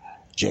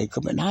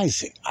 Jacob and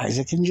Isaac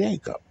and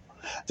Jacob.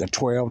 The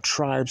 12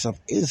 tribes of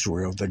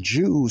Israel, the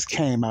Jews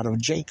came out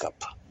of Jacob,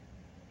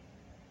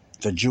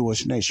 the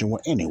Jewish nation.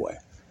 Well, anyway,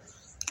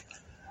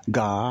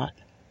 God,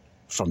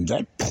 from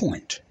that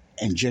point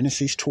in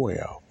Genesis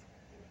 12,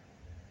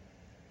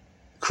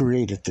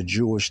 created the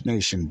Jewish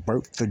nation,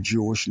 birthed the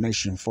Jewish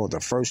nation for the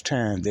first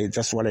time.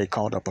 That's why they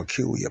called a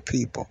peculiar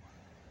people,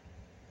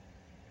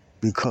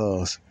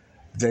 because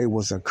they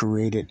was a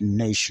created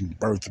nation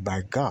birthed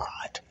by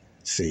God.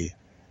 See,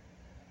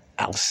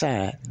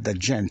 outside the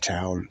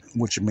Gentile,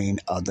 which mean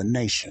other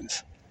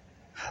nations.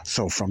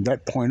 So from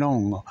that point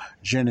on,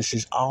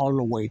 Genesis all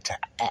the way to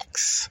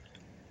Acts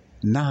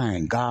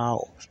 9,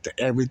 God,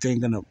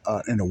 everything in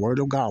the Word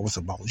of God was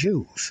about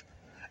Jews.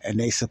 And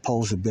they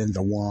supposed to have been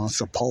the ones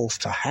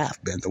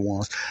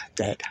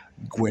that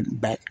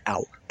went back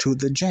out to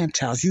the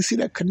Gentiles. You see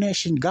that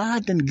connection?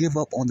 God didn't give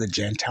up on the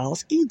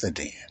Gentiles either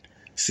then.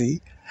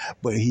 See?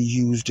 But he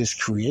used this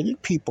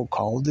created people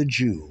called the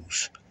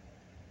Jews.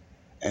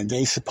 And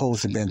they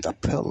supposed to have been the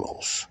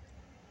pillars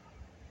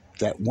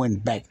that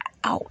went back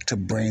out to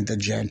bring the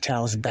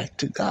Gentiles back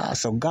to God.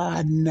 So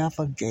God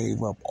never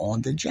gave up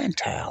on the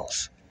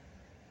Gentiles.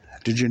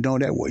 Did you know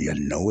that? Well, you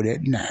know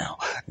that now.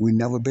 We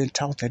never been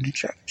taught that in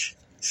church.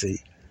 See,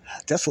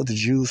 that's what the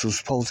Jews were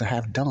supposed to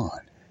have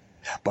done.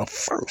 But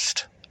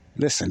first,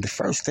 listen,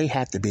 first they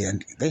had to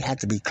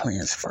be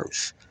cleansed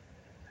first.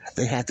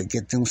 They had to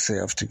get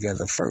themselves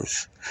together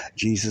first.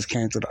 Jesus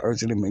came to the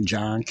earth, and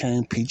John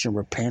came, preach and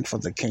repent, for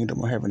the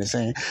kingdom of heaven is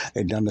saying.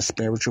 They done the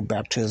spiritual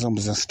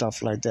baptisms and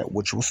stuff like that,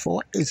 which was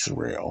for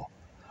Israel.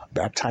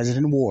 Baptizing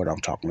in water,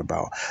 I'm talking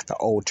about. The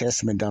Old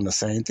Testament done the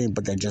same thing,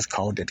 but they just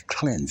called it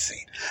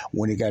cleansing.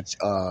 When it got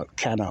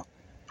kind of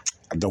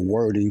the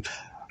wording,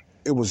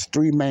 it was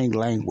 3 main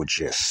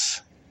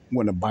languages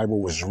when the Bible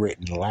was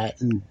written: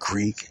 Latin,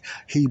 Greek,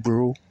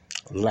 Hebrew,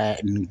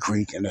 Latin,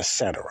 Greek, and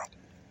etc.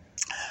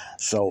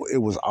 So it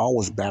was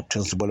always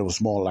baptism, but it was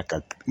more like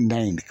a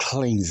named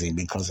cleansing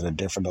because of the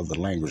different of the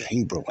language,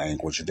 Hebrew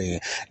language.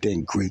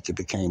 Then Greek, it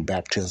became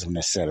baptism,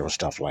 etc.,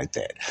 stuff like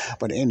that.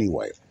 But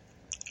anyway,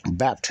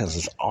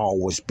 baptism's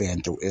always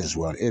been through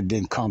Israel. It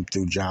didn't come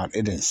through John.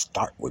 It didn't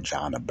start with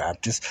John the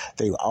Baptist.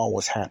 They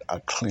always had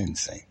a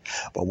cleansing.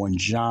 But when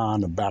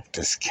John the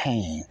Baptist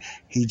came,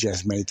 he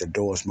just made the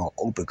doors more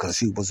open because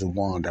he was the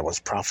one that was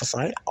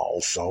prophesied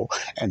also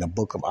in the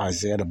book of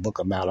Isaiah, the book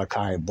of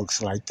Malachi,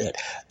 books like that,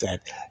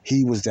 that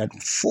he was that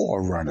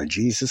forerunner.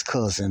 Jesus'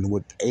 cousin,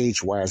 with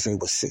age-wise, they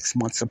were 6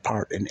 months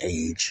apart in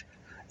age,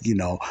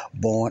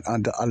 born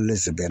under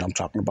Elizabeth. I'm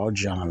talking about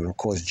John. And of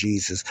course,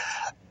 Jesus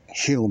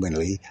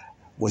humanly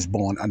was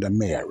born under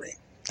Mary.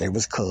 They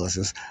was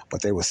cousins,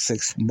 but they were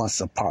 6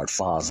 months apart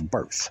for his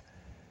birth.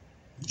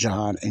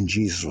 John and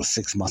Jesus were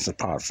 6 months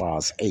apart for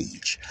his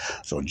age.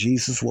 So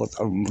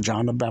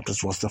John the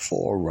Baptist was the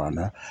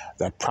forerunner.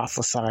 That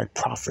prophesied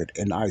prophet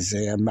in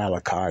Isaiah,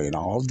 Malachi, and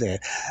all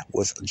that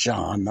was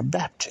John the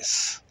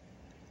Baptist.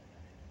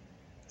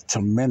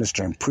 To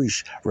minister and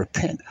preach,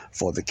 repent,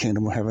 for the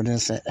kingdom of heaven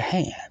is at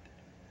hand.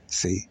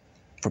 See?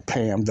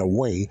 Preparing the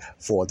way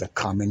for the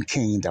coming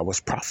king that was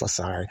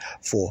prophesied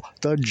for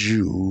the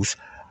Jews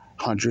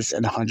hundreds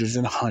and hundreds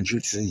and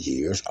hundreds of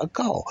years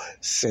ago,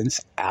 since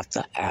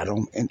after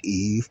Adam and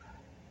Eve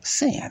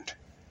sinned.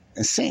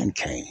 And sin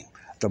came.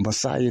 The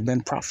Messiah had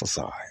been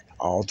prophesied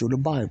all through the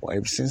Bible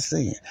ever since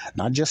then.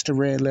 Not just the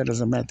red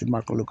letters of Matthew,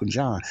 Mark, Luke, and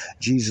John.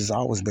 Jesus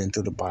always been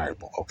through the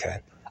Bible, okay?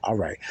 All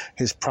right.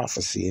 His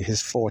prophecy and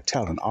his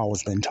foretelling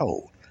always been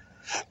told.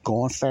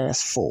 Going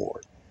fast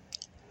forward.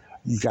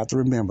 You got to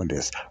remember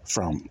this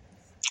from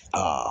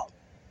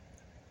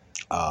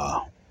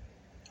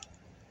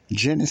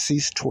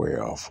Genesis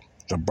 12,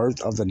 the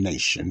birth of the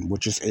nation,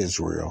 which is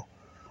Israel,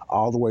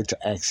 all the way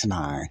to Acts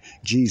 9,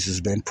 Jesus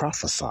been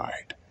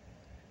prophesied.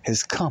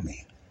 His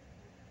coming.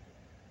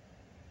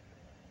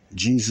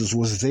 Jesus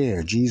was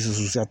there. Jesus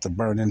was at the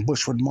burning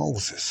bush with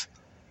Moses.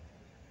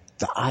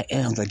 The I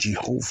am the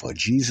Jehovah.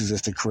 Jesus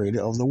is the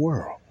creator of the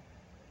world.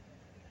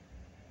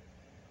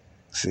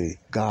 See,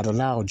 God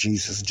allowed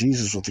Jesus.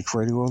 Jesus was the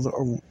creator of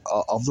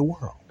the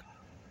world.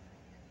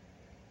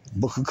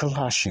 Book of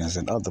Colossians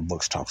and other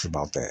books talks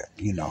about that,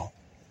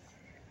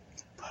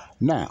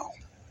 Now,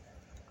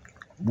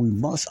 we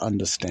must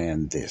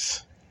understand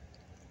this.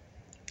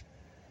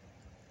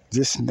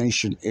 This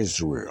nation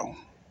Israel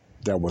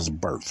that was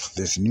birthed,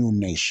 this new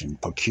nation,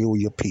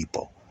 peculiar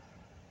people,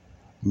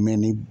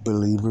 Many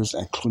believers,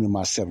 including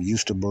myself,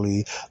 used to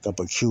believe the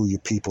peculiar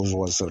peoples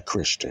was a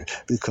Christian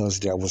because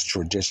that was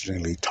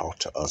traditionally taught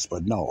to us.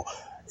 But no,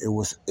 it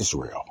was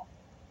Israel.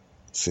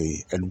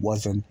 See, it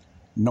wasn't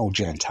no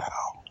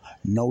Gentile.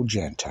 No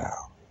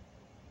Gentile.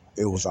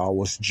 It was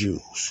always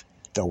Jews.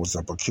 That was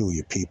a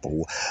peculiar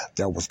people.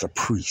 That was the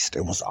priest.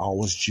 It was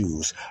always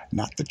Jews,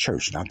 not the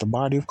church, not the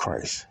body of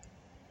Christ.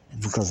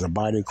 Because the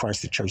body of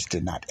Christ, the church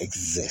did not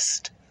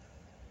exist.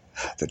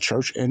 The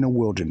church in the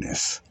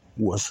wilderness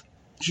was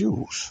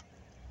Jews,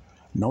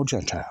 no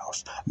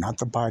Gentiles, not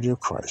the body of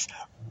Christ.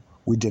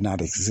 We did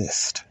not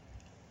exist.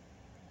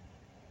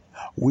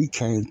 We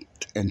came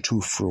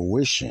into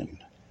fruition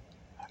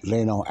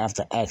later on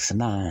after Acts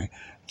 9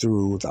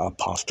 through the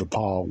Apostle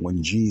Paul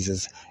when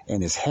Jesus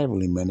in his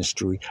heavenly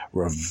ministry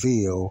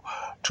revealed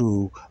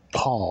to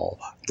Paul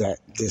that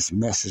this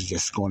message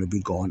is going to be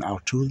going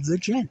out to the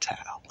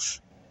Gentiles.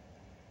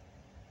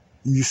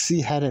 You see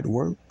how that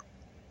worked?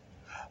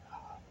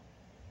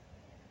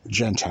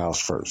 Gentiles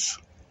first,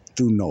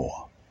 through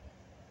Noah.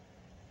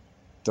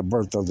 The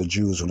birth of the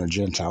Jews when the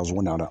Gentiles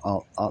went out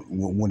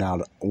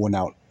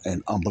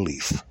in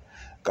unbelief.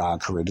 God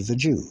created the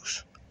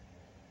Jews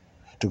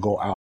to go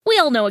out. We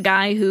all know a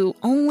guy who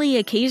only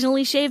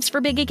occasionally shaves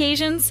for big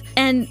occasions,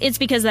 and it's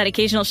because that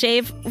occasional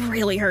shave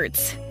really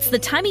hurts. It's the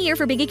time of year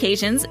for big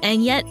occasions,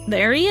 and yet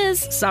there he is,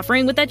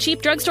 suffering with that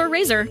cheap drugstore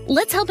razor.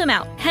 Let's help him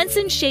out.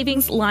 Henson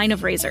Shaving's line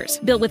of razors,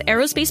 built with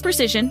aerospace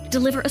precision,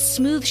 deliver a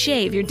smooth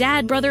shave your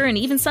dad, brother, and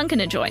even son can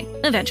enjoy,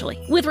 eventually.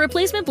 With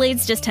replacement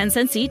blades just 10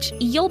 cents each,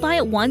 you'll buy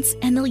it once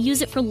and they'll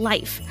use it for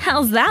life.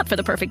 How's that for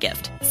the perfect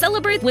gift?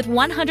 Celebrate with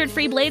 100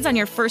 free blades on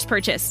your first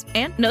purchase,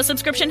 and no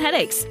subscription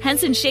headaches.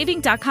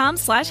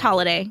 HensonShaving.com/holiday.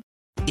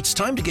 It's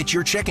time to get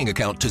your checking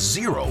account to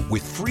zero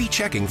with free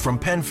checking from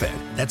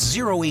PenFed. That's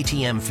zero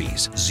ATM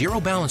fees, zero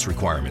balance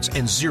requirements,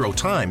 and zero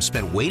time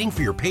spent waiting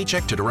for your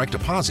paycheck to direct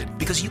deposit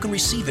because you can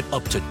receive it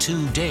up to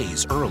 2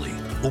 days early.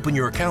 Open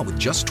your account with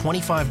just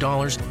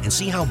 $25 and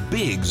see how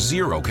big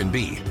zero can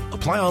be.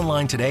 Apply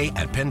online today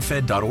at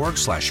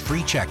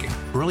PenFed.org/free checking.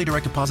 Early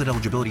direct deposit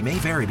eligibility may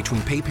vary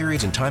between pay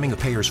periods and timing of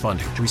payers'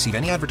 funding. To receive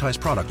any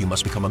advertised product, you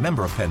must become a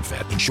member of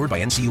PenFed, insured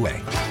by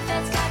NCUA.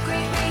 That's got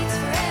great rates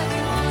for everyone.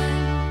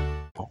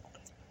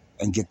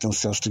 And get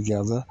themselves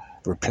together,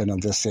 repent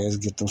of their sins,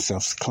 get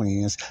themselves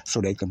cleansed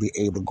so they can be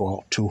able to go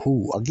out to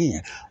who?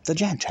 Again, the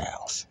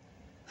Gentiles.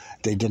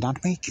 They did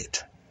not make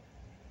it.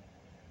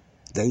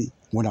 They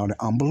went out in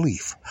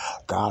unbelief.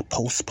 God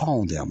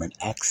postponed them in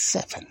Acts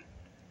 7.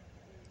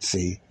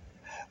 See,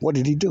 what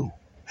did he do?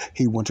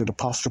 He went to the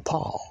Apostle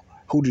Paul.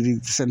 Who did he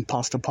send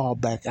Apostle Paul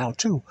back out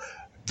to?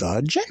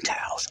 The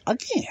Gentiles.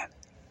 Again,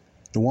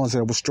 the ones that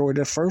were destroyed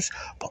at first,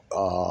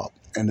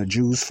 and the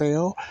Jews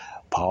fell.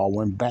 God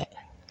went back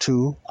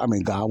to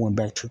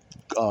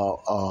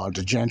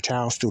the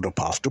Gentiles through the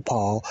Apostle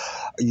Paul,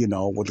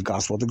 with the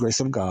gospel of the grace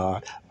of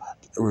God,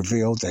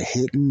 revealed the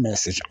hidden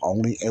message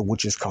only,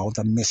 which is called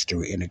the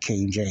mystery in the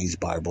King James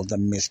Bible. The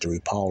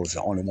mystery. Paul is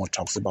the only one who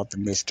talks about the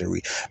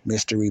mystery.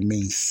 Mystery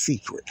means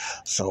secret.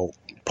 So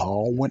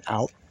Paul went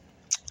out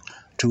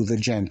to the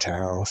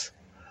Gentiles,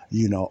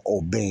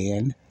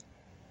 obeying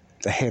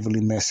the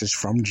heavenly message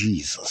from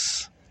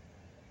Jesus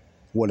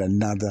with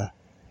another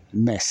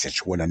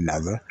message, with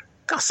another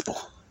gospel.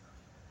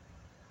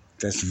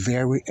 That's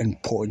very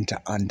important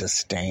to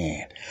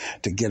understand,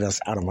 to get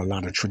us out of a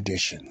lot of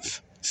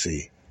traditions.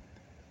 See,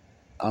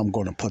 I'm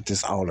going to put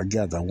this all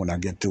together when I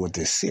get through with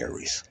this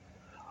series.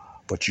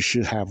 But you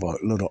should have a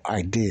little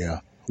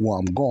idea where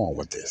I'm going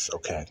with this,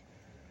 okay?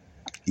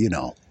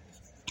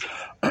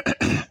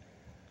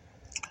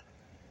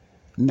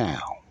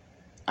 Now,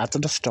 after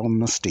the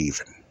stoning of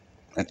Stephen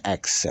in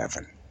Acts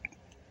 7,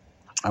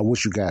 I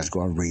wish you guys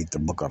go and read the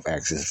book of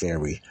Acts. It's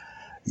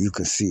you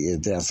can see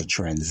there's a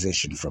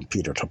transition from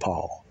Peter to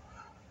Paul.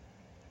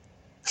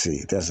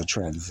 See, there's a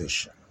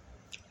transition.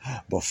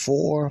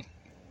 Before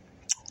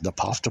the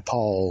Apostle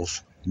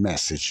Paul's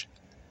message,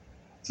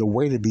 the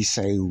way to be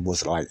saved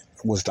was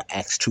the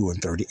Acts 2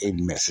 and 38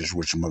 message,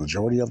 which the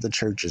majority of the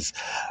churches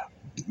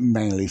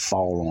mainly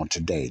fall on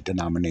today,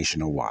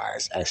 denominational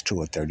wise. Acts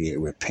 2 and 38,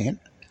 repent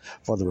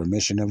for the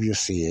remission of your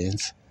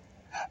sins,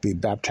 be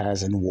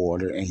baptized in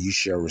water, and you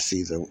shall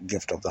receive the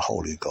gift of the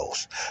Holy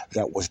Ghost.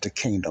 That was the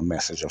kingdom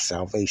message of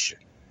salvation,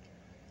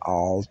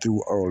 all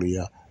through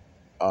earlier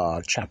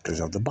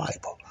chapters of the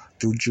Bible.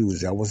 Through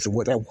Jews, that was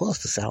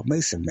the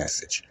salvation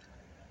message.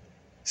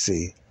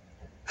 See,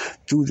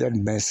 through that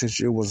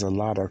message, it was a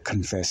lot of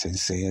confessing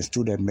sins.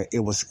 Through that,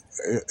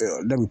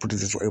 let me put it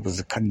this way: it was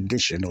a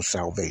conditional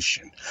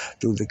salvation.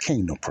 Through the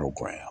kingdom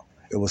program,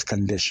 it was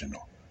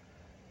conditional.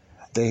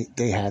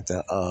 They had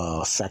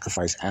to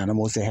sacrifice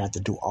animals. They had to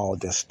do all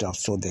this stuff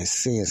so their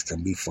sins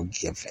can be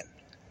forgiven.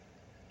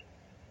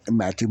 In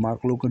Matthew,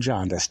 Mark, Luke, and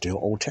John, that's still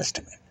Old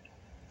Testament.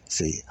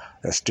 See,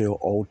 that's still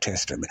Old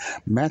Testament.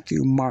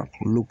 Matthew, Mark,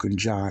 Luke, and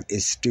John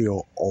is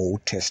still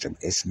Old Testament.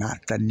 It's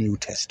not the New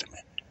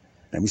Testament.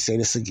 Let me say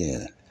this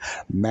again.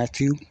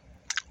 Matthew,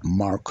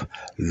 Mark,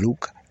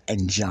 Luke,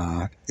 and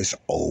John is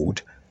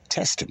Old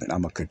Testament.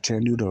 I'm going to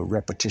continue to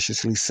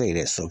repetitiously say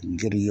that so it can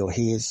get in your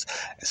heads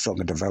and so it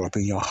can develop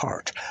in your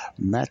heart.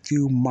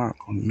 Matthew, Mark,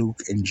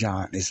 Luke, and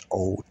John is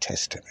Old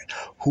Testament.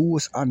 Who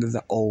was under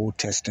the Old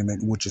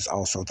Testament, which is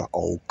also the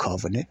Old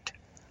Covenant?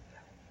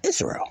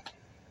 Israel.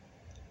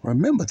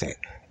 Remember that.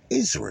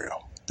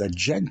 Israel. The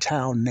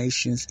Gentile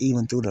nations,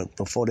 even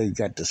before they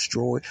got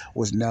destroyed,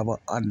 was never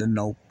under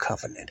no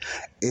covenant.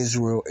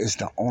 Israel is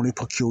the only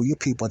peculiar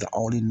people, the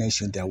only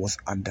nation that was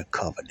under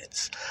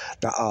covenants.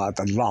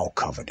 The law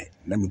covenant.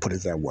 Let me put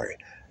it that way.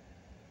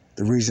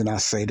 The reason I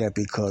say that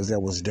because there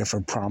was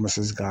different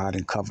promises God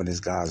and covenants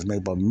God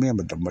made. But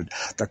remember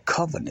the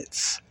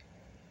covenants.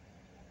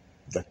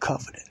 The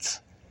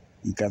covenants.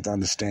 You got to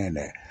understand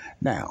that.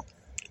 Now,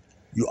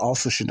 you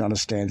also should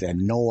understand that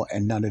Noah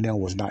and none of them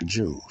was not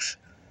Jews.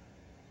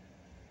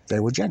 They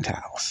were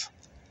Gentiles.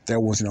 There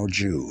was no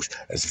Jews.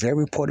 It's very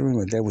important to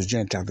remember there was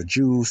Gentiles. The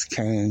Jews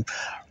came,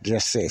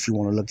 just say, if you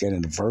want to look at it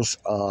in a verse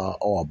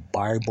or a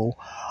Bible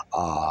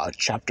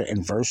chapter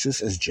and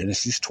verses, is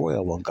Genesis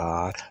 12, when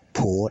God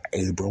pulled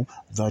Abram,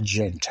 the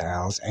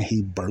Gentiles, and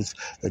he birthed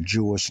the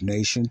Jewish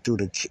nation through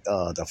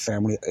the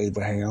family of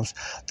Abraham's,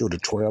 through the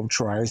 12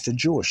 tribes, the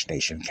Jewish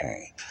nation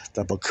came,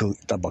 the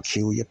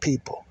peculiar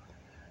people.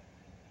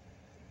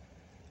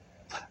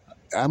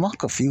 Am I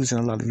confusing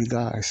a lot of you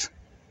guys?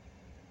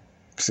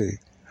 See,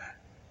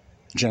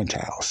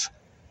 Gentiles,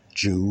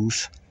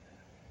 Jews,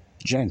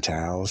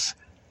 Gentiles,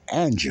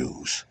 and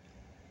Jews.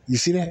 You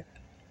see that?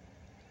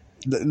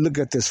 Look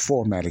at this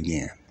format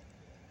again.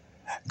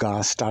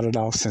 God started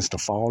off since the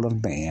fall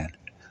of man,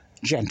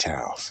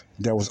 Gentiles.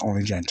 There was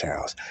only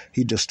Gentiles.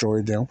 He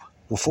destroyed them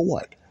for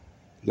what?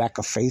 Lack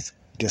of faith,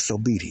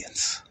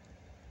 disobedience.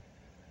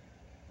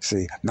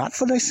 See, not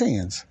for their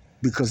sins,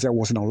 because there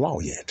was no law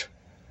yet.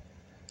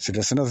 So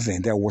that's another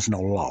thing. There was no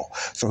law.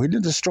 So he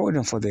didn't destroy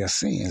them for their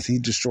sins. He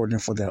destroyed them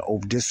for their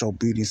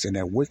disobedience and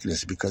their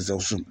wickedness because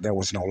there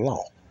was no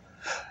law.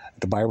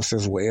 The Bible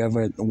says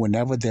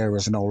whenever there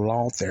is no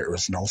law, there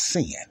is no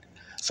sin.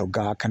 So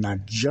God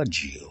cannot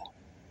judge you.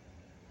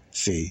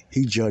 See,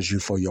 he judged you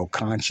for your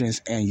conscience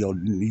and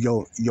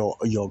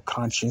your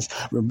conscience.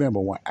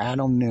 Remember, when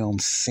Adam and them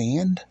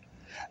sinned,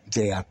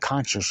 their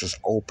conscience was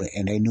open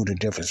and they knew the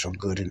difference from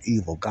good and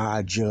evil.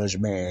 God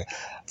judged man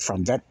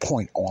from that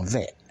point on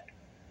that.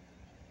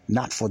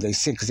 Not for their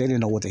sin, because they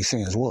didn't know what their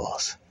sins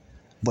was.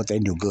 But they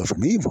knew good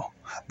from evil.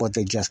 But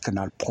they just could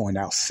not point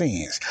out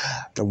sins.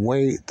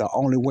 The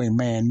only way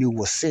man knew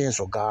what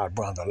sins was God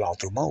brought the law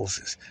through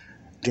Moses.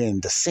 Then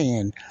the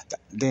sin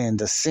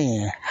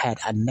had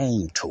a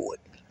name to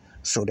it.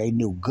 So they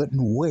knew good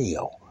and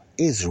well,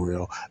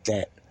 Israel,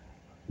 that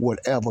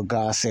whatever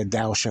God said,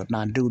 thou shalt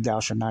not do, thou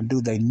shalt not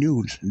do. They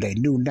knew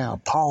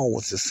now. Paul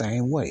was the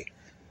same way.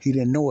 He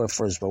didn't know it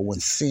first, but when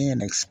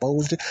sin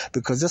exposed it,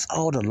 because that's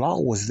all the law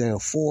was there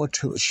for,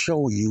 to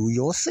show you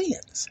your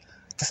sins.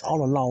 That's all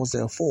the law was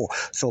there for.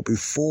 So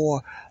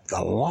before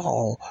the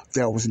law,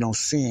 there was no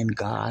sin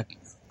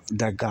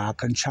that God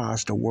can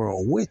charge the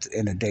world with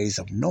in the days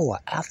of Noah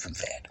after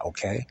that,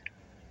 okay?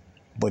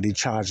 But he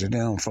charged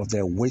them for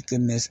their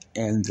wickedness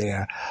and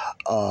their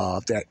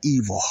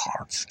evil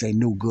hearts. They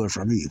knew good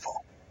from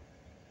evil.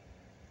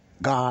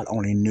 God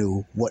only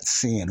knew what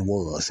sin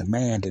was, and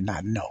man did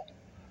not know.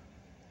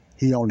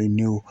 He only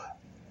knew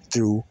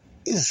through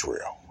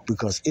Israel,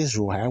 because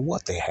Israel had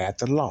what? They had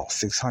the law,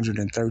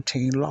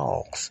 613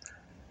 laws.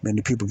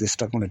 Many people get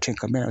stuck on the 10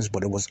 Commandments,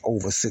 but it was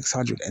over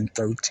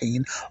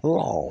 613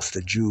 laws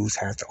the Jews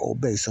had to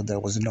obey, so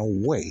there was no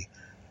way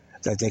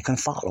that they can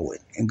follow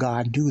it. And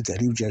God knew that.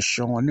 He was just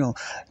showing them,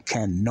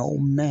 can no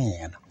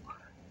man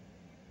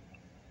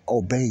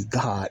obey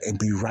God and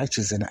be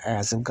righteous in the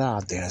eyes of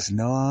God? There's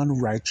none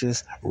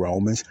righteous,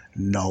 Romans,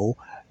 no,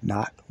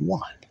 not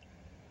one.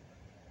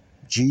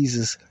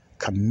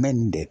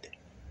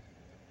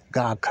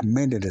 God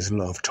commended his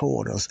love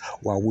toward us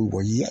while we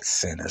were yet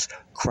sinners.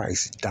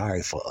 Christ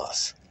died for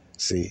us.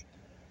 See?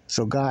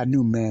 So God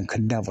knew man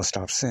could never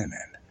stop sinning.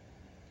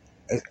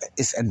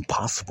 It's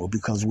impossible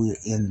because we're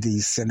in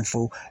these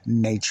sinful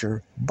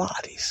nature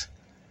bodies.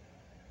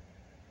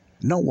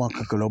 No one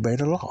could obey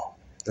the law.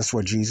 That's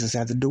what Jesus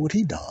had to do what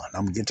he done.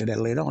 I'm going to get to that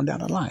later on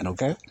down the line,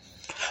 okay?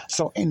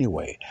 So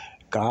anyway,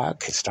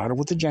 God started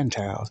with the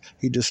Gentiles.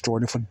 He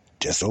destroyed them for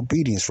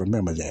disobedience.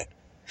 Remember that.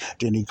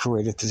 Then he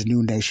created this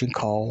new nation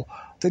called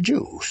the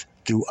Jews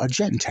through a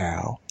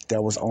Gentile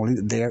that was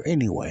only there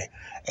anyway.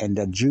 And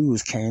the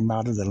Jews came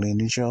out of the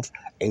lineage of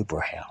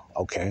Abraham,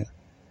 okay?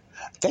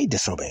 They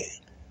disobeyed.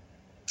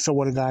 So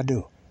what did God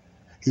do?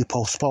 He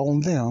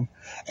postponed them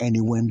and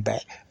he went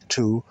back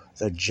to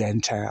the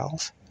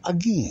Gentiles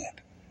again.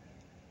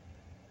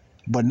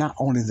 But not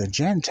only the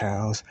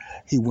Gentiles,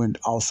 he went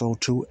also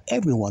to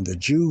everyone, the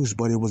Jews,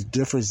 but it was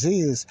different.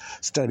 Is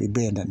study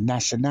being the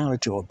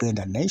nationality or being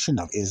the nation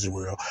of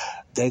Israel.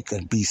 They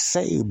could be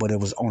saved, but it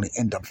was only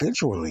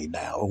individually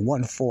now. It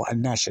wasn't for a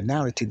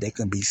nationality, they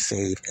can be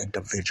saved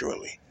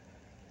individually.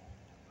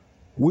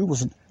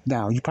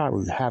 Now, you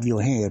probably have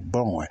your head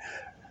blowing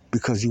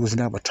because you was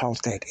never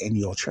taught that in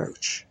your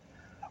church.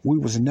 We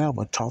was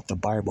never taught the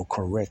Bible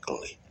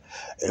correctly.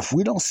 If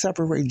we don't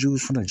separate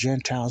Jews from the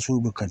Gentiles, we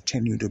will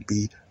continue to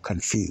be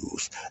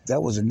confused.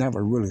 That was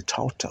never really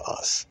taught to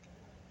us.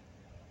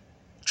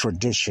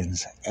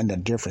 Traditions and the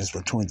difference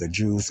between the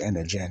Jews and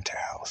the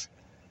Gentiles.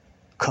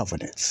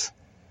 Covenants.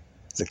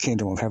 The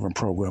Kingdom of Heaven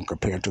program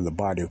compared to the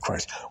body of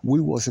Christ. We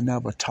was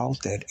never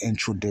taught that in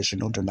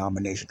traditional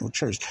denominational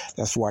church.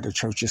 That's why the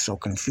church is so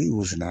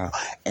confused now,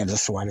 and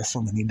that's why there's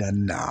so many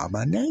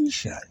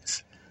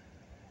denominations.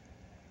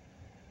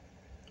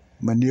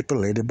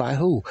 Manipulated by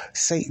who?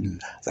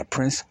 Satan, the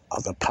prince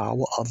of the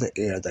power of the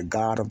air, the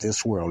God of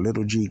this world,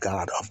 little g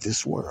God of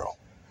this world.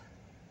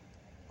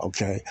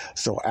 Okay,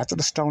 so after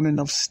the stoning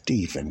of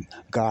Stephen,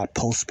 God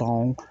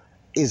postponed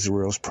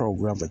Israel's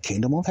program, the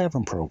Kingdom of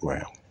Heaven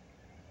program.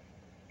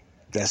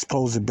 That's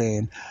supposed to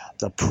be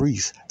the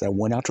priests that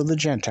went out to the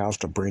Gentiles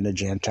to bring the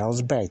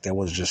Gentiles back that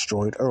was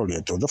destroyed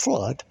earlier through the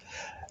flood.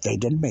 They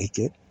didn't make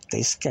it.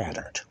 They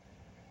scattered.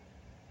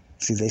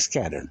 See, they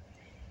scattered.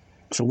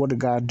 So what did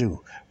God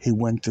do? He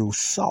went through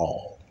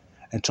Saul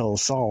and told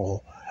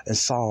Saul, and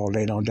Saul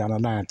later on down the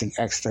line, I think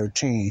Acts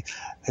 13,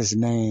 his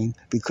name,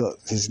 they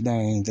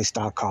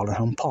started calling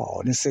him Paul.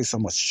 It didn't say so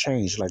much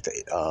change like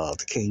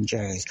the King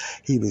James.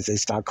 They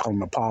started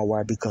calling him Paul.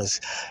 Why? Because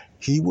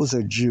he was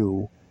a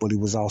Jew, but he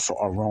was also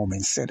a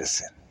Roman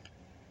citizen.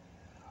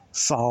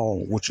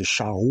 Saul, which is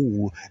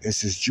Shaul,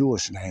 is his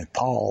Jewish name.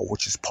 Paul,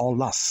 which is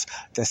Paulus,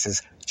 that's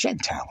his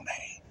Gentile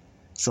name.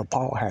 So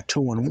Paul had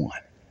 2 in 1.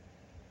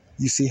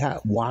 You see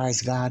how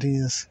wise God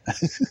is?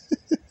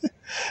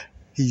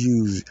 He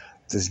used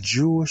this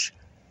Jewish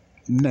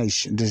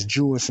nation, this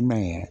Jewish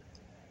man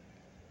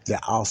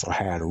that also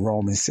had a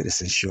Roman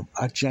citizenship,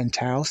 a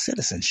Gentile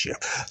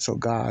citizenship. So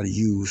God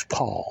used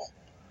Paul,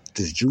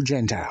 this Jew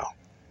Gentile,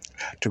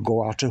 to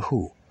go out to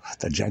who?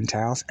 The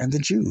Gentiles and the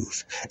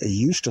Jews. It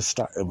used to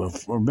start,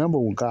 remember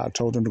when God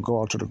told them to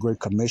go out to the Great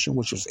Commission,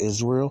 which was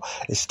Israel?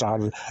 It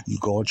started, you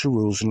go to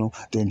Jerusalem,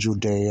 then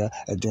Judea,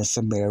 and then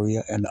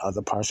Samaria, and the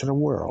other parts of the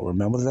world.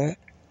 Remember that?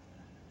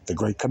 The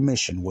Great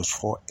Commission was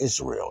for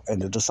Israel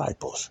and the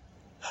disciples.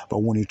 But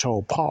when he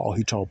told Paul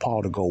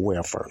to go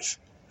where first?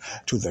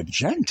 To the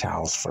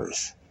Gentiles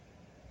first.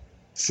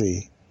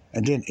 See?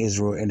 And then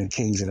Israel and the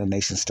kings and the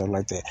nations, stuff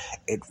like that.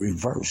 It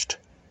reversed.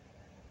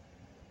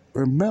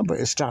 Remember,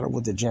 it started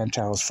with the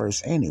Gentiles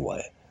first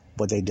anyway,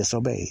 but they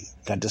disobeyed,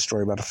 got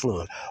destroyed by the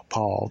flood.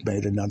 Paul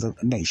made another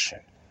nation,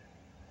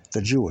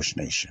 the Jewish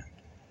nation.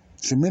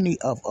 See, many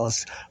of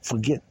us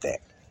forget that.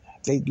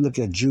 They look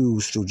at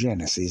Jews through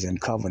Genesis and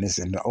covenants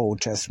in the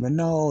Old Testament.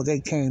 No, they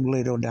came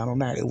later down the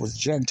line. It was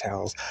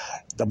Gentiles,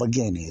 the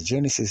beginning.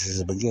 Genesis is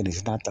the beginning.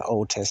 It's not the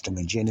Old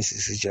Testament.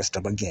 Genesis is just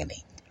the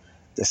beginning.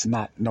 There's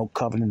not no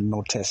covenant,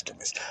 no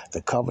testaments.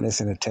 The covenants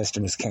and the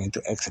testaments came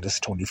through Exodus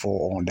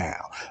 24 on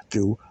down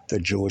through the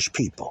Jewish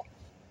people.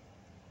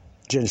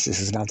 Genesis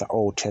is not the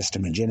Old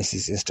Testament.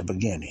 Genesis is the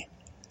beginning.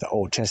 The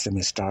Old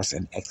Testament starts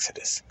in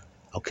Exodus.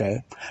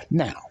 Okay?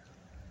 Now,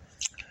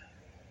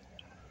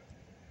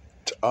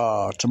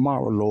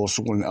 tomorrow, Lord,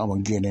 so I'm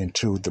going to get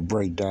into the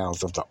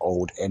breakdowns of the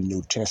Old and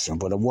New Testament.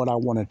 But what I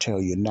want to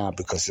tell you now,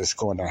 because it's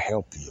going to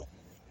help you,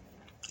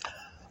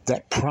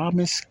 that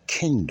promised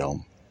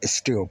kingdom is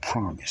still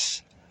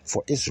promised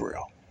for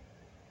Israel.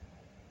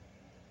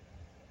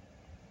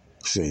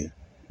 See,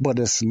 but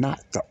it's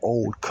not the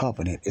old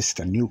covenant, it's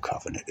the new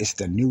covenant, it's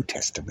the New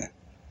Testament.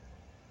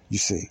 You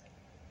see,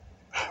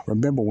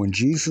 remember when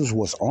Jesus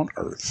was on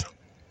earth,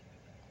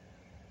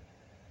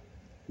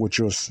 which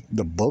was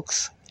the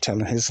books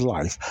telling his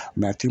life,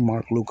 Matthew,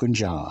 Mark, Luke, and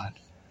John,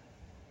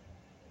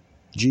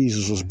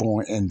 Jesus was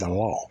born in the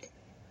law.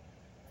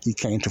 He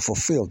came to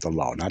fulfill the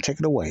law. Not take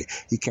it away.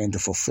 He came to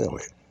fulfill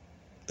it.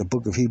 The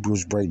book of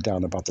Hebrews break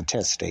down about the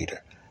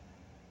testator.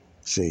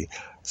 See,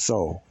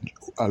 so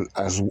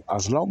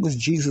as long as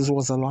Jesus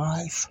was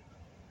alive,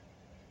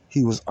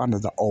 he was under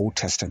the Old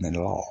Testament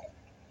law.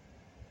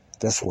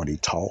 That's what he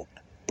taught,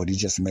 but he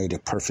just made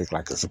it perfect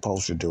like it's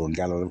supposed to do, and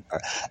got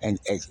and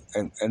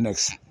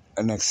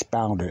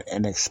expounded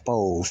and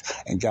exposed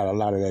and got a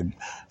lot of that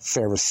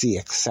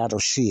Pharisaic,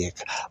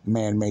 Sadduceic,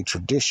 man-made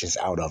traditions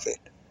out of it,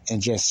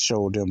 and just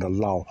showed them the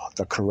law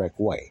the correct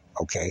way.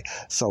 Okay,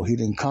 so he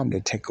didn't come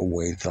to take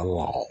away the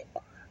law.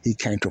 He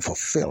came to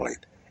fulfill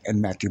it in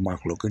Matthew,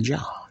 Mark, Luke, and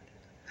John.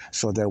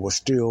 So there were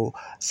still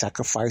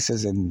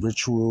sacrifices and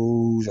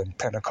rituals and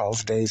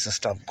Pentecost days and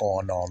stuff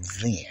going on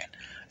then.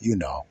 You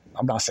know,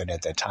 I'm not saying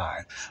at that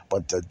time,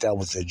 but that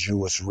was the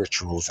Jewish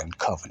rituals and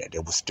covenant.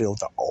 It was still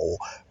the old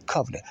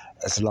covenant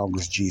as long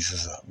as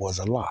Jesus was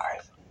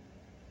alive.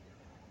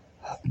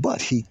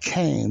 But he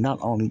came not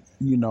only,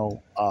 I'm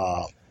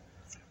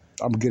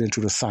going to get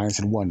into the signs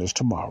and wonders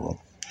tomorrow,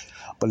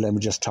 but let me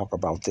just talk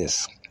about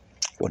this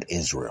with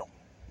Israel.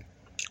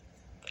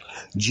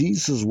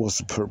 Jesus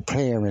was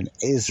preparing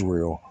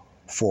Israel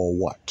for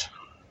what?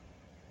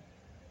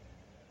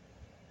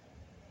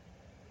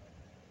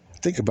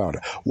 Think about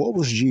it. What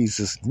was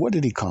Jesus? What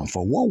did he come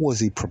for? What was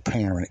he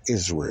preparing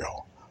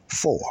Israel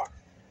for?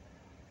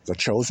 The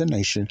chosen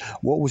nation.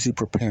 What was he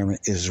preparing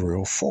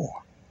Israel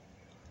for?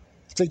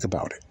 Think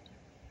about it.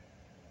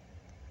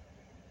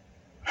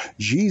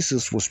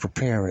 Jesus was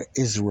preparing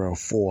Israel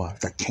for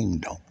the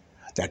kingdom,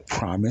 that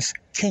promised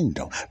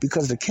kingdom,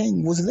 because the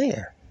king was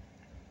there.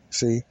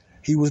 See,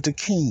 he was the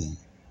king.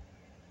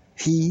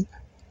 He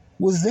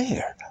was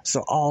there.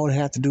 So all they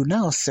have to do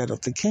now is set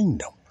up the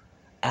kingdom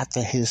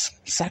after his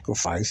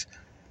sacrifice.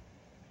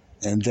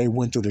 And they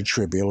went through the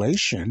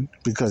tribulation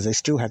because they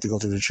still had to go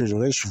through the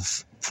tribulation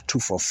to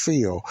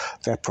fulfill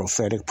that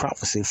prophetic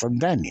prophecy from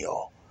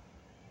Daniel.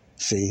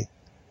 See,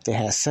 they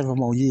had 7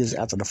 more years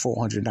after the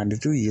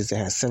 493 years. They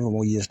had 7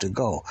 more years to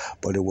go.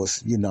 But it was,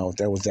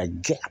 there was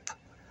that gap.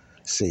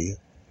 See,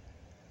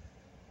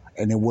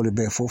 and it would have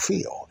been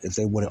fulfilled if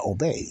they would have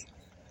obeyed.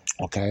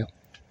 Okay?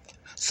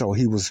 So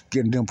he was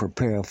getting them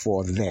prepared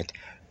for that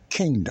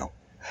kingdom.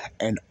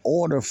 In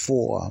order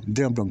for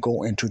them to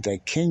go into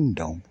that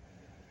kingdom,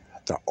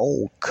 the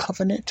old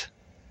covenant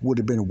would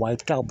have been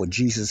wiped out, but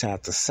Jesus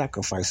had to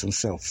sacrifice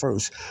himself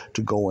first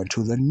to go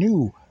into the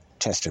new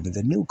testament,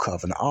 the new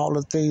covenant. All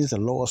the things, the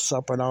Lord's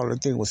Supper and all the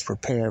things was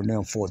preparing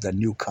them for the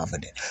new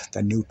covenant,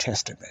 the New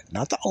Testament.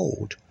 Not the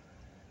old,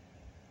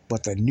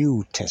 but the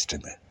New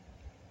Testament.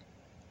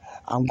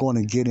 I'm going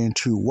to get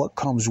into what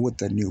comes with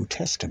the New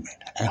Testament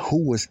and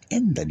who was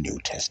in the New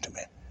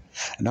Testament.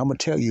 And I'm going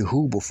to tell you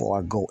who before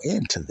I go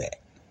into that.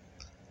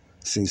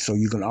 See, so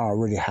you can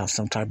already have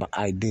some type of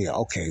idea.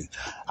 Okay,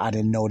 I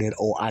didn't know that,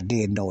 or I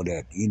did know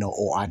that,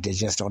 or I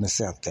just don't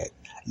accept that,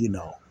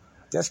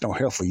 That's no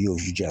help for you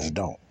if you just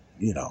don't,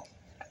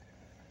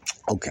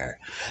 Okay,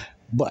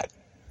 but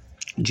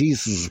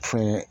Jesus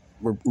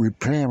was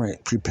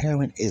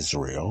preparing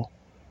Israel,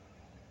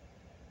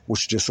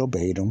 which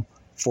disobeyed him,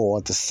 for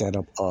the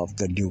setup of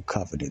the new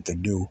covenant, the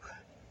New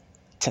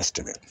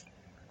Testament.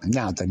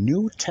 Now, the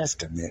New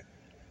Testament,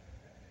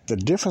 the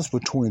difference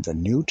between the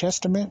New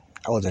Testament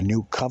or the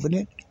New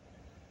Covenant,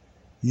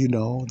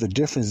 the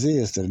difference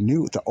is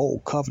the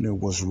Old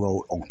Covenant was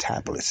wrote on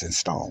tablets and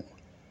stone.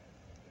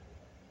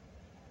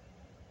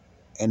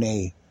 And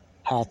they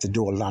had to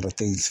do a lot of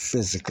things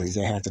physically.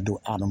 They had to do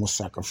animal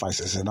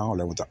sacrifices and all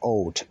that with the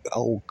Old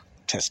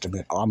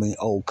Testament.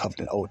 Old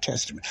Covenant, Old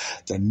Testament.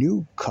 The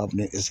New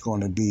Covenant is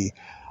going to be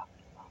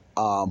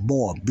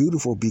more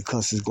beautiful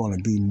because it's going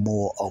to be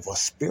more of a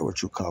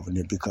spiritual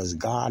covenant, because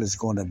God is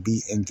going to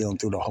be in them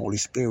through the Holy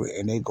Spirit,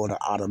 and they're going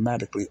to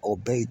automatically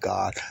obey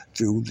God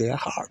through their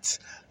hearts,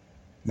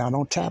 not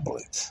on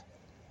tablets.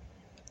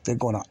 They're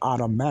going to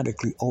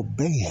automatically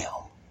obey him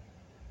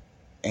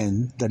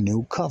in the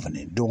new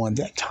covenant during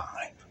that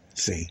time.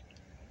 See,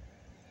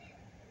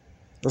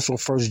 that's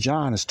what 1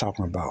 John is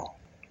talking about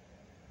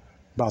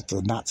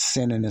the not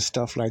sinning and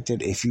stuff like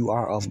that. If you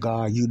are of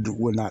God, you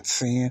will not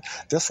sin.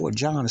 That's what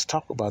John is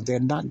talking about. They're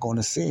not going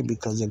to sin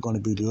because they're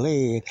going to be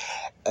led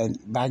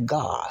by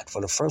God. For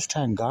the first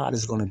time, God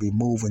is going to be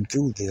moving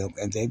through them,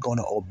 and they're going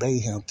to obey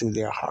him through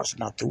their hearts,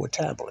 not through a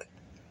tablet.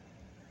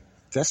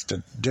 That's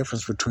the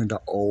difference between the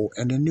Old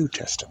and the New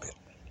Testament.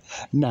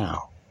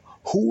 Now,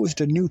 who is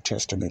the New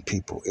Testament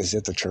people? Is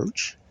it the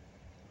church?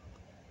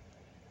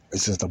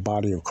 Is it the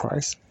body of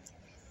Christ?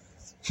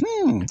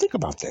 Think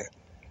about that.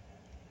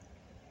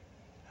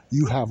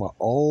 You have an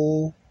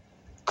old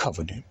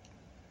covenant,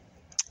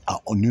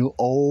 a new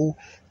Old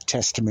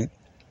Testament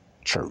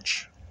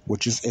church,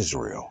 which is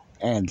Israel,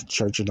 and the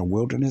church in the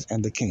wilderness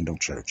and the kingdom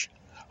church.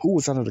 Who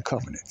was under the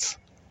covenants?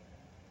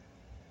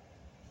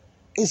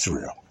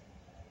 Israel.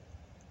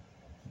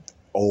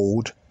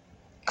 Old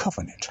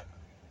covenant.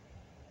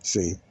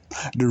 See,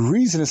 the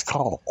reason it's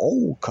called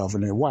Old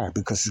Covenant, why?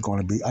 Because it's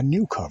going to be a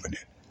new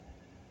covenant.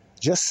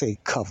 Just say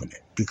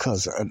covenant,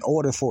 because in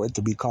order for it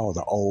to be called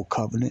the Old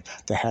Covenant,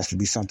 there has to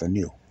be something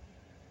new.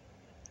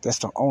 That's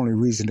the only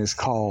reason it's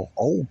called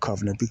Old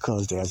Covenant,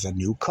 because there's a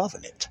new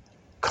covenant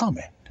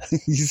coming.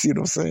 You see what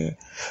I'm saying?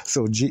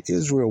 So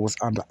Israel was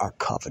under a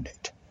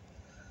covenant.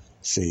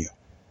 See,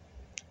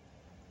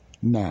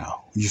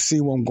 now, you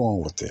see where I'm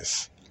going with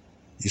this.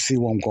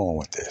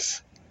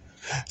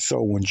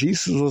 So when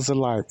Jesus was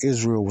alive,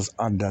 Israel was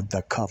under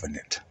the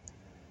covenant,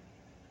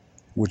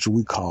 which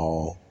we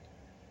call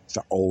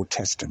the Old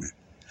Testament.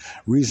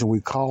 Reason we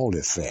call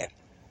it that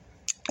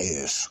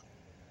is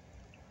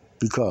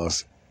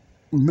because,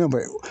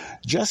 remember,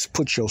 just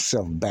put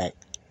yourself back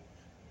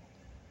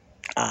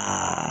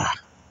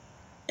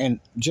and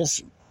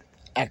just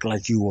act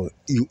like you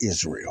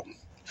Israel,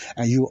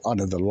 and you're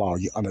under the law,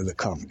 you're under the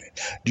covenant.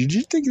 Did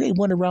you think they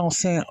went around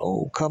saying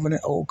old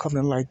covenant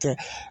like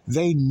that?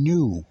 They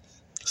knew.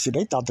 See,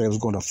 they thought they was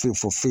going to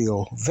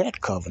fulfill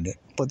that covenant,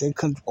 but they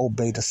couldn't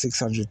obey the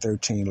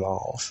 613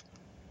 laws.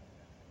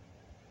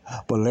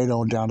 But later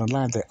on down the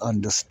line, they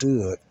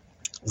understood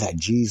that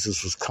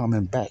Jesus was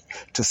coming back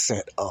to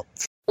set up.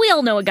 We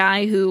all know a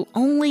guy who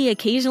only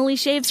occasionally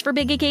shaves for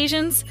big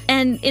occasions,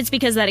 and it's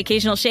because that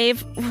occasional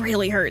shave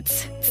really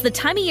hurts. It's the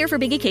time of year for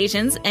big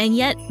occasions, and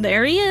yet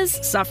there he is,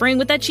 suffering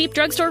with that cheap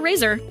drugstore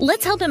razor.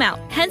 Let's help him out.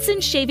 Henson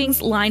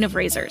Shaving's line of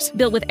razors,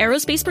 built with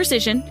aerospace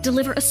precision,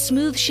 deliver a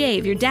smooth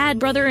shave your dad,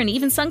 brother, and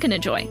even son can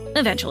enjoy,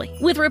 eventually.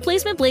 With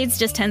replacement blades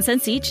just 10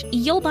 cents each,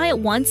 you'll buy it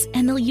once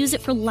and they'll use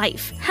it for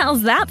life.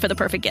 How's that for the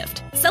perfect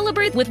gift?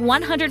 Celebrate with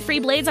 100 free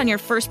blades on your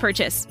first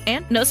purchase,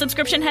 and no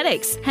subscription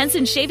headaches.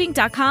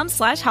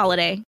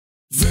 HensonShaving.com/holiday.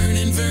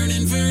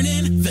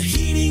 Vernon, the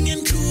heating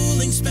and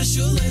cooling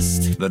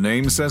specialist. The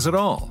name says it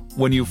all.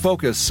 When you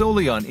focus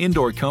solely on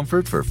indoor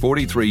comfort for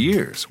 43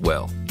 years,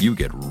 well, you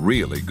get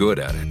really good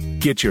at it.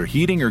 Get your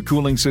heating or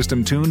cooling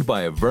system tuned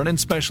by a Vernon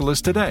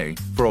specialist today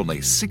for only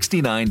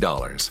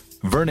 $69.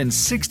 Vernon's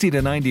 60 to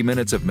 90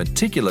 minutes of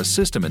meticulous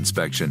system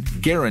inspection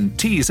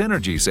guarantees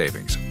energy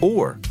savings,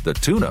 or the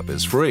tune-up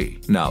is free.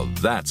 Now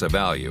that's a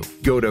value.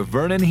 Go to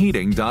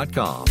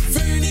VernonHeating.com.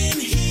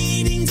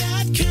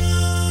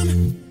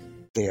 VernonHeating.com.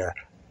 Their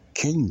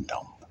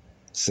kingdom.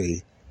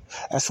 See,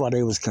 that's why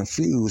they was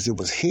confused. It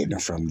was hidden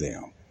from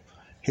them.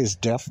 His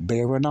death,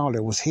 burial, and all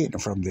that was hidden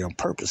from them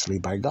purposely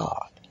by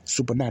God,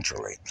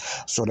 supernaturally.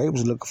 So they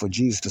was looking for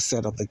Jesus to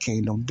set up the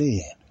kingdom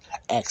then.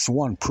 Acts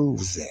 1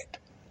 proves that.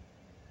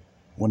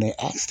 When they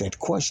asked that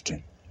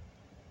question.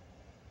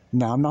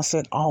 Now, I'm not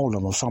saying all of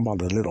them. I'm talking about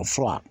the little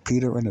flock.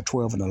 Peter and the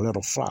 12 and the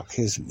little flock,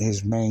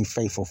 his main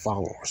faithful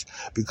followers,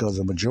 because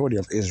the majority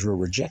of Israel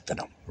rejected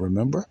him,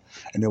 remember?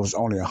 And there was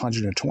only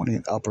 120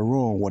 in the upper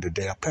room when the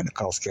day of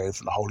Pentecost came, and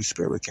the Holy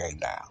Spirit came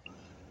down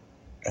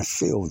and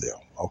filled them,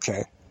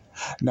 okay?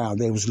 Now,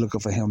 they was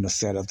looking for him to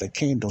set up the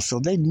kingdom,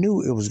 so they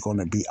knew it was going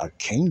to be a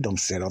kingdom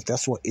set up.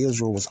 That's what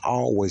Israel was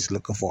always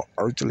looking for,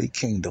 earthly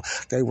kingdom.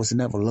 They was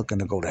never looking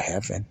to go to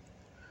heaven.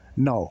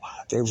 No,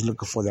 they was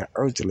looking for their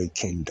earthly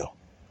kingdom.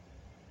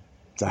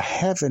 The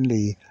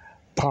heavenly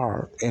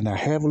part in a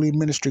heavenly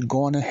ministry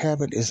going to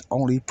heaven is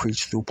only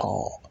preached through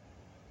Paul.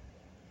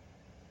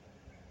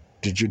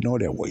 Did you know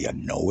that? Well, you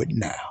know it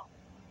now.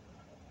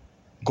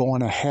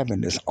 Going to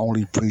heaven is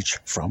only preached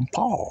from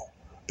Paul,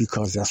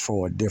 because that's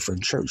for a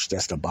different church.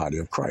 That's the body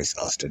of Christ,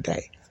 us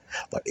today.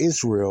 But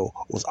Israel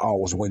was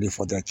always waiting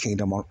for their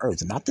kingdom on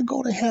earth, not to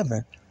go to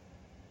heaven,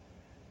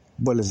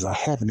 but it's a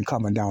heaven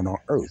coming down on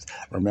earth.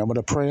 Remember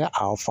the prayer,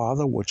 Our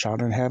Father, which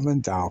art in heaven,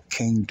 thy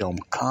kingdom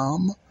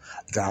come,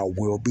 thy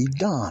will be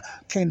done.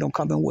 Kingdom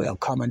coming where?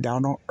 Coming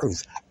down on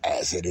earth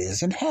as it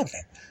is in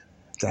heaven.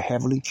 The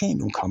heavenly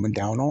kingdom coming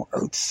down on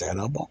earth, set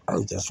up on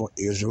earth. That's what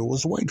Israel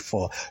was waiting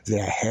for.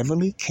 Their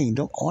heavenly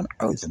kingdom on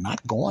earth, and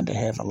not going to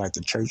heaven like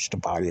the church, the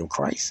body of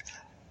Christ.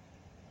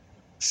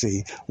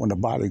 See, when the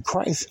body of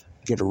Christ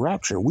get a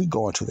rapture, we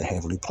go into the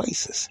heavenly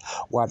places.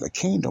 While the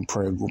kingdom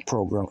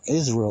program,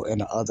 Israel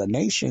and the other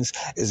nations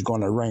is going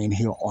to reign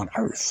here on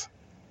earth.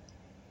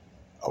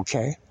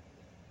 Okay?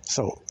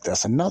 So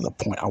that's another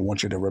point. I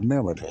want you to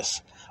remember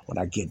this when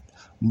I get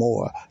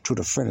more to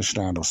the finish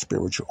line of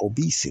spiritual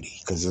obesity,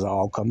 because it's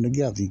all come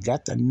together. You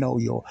got to know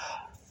your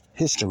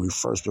history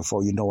first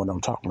before you know what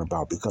I'm talking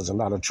about, because a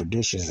lot of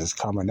traditions is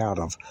coming out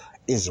of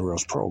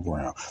Israel's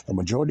program. The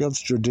majority of the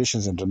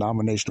traditions in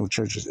denominational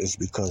churches is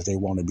because they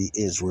want to be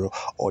Israel,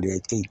 or they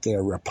think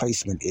they're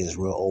replacement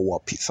Israel, or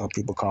what some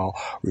people call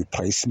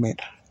replacement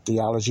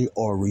theology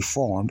or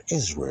reformed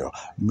Israel.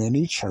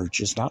 Many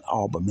churches, not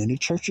all, but many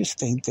churches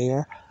think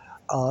they're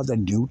the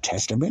New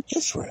Testament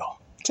Israel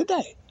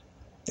today.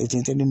 They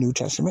think they're the New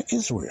Testament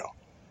Israel.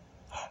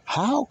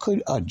 How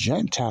could a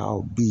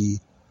Gentile be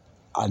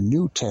a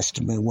New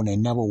Testament when they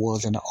never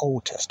was in the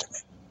Old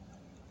Testament?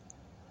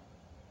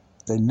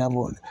 They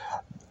never.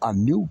 A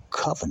new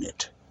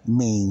covenant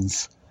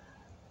means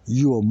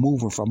you are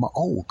moving from an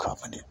old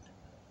covenant.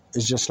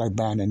 It's just like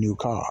buying a new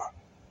car.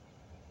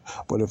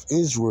 But if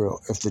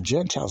the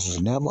Gentiles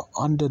was never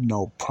under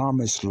no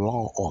promised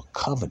law or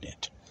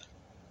covenant,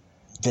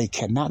 they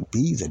cannot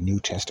be the New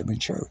Testament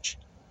church.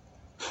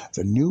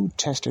 The New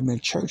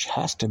Testament church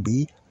has to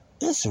be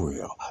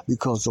Israel,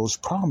 because those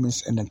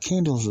promises and the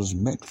kingdoms was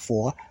meant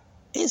for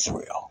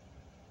Israel.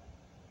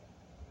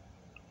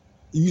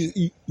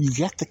 You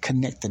got to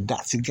connect the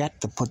dots. You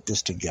got to put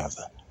this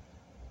together.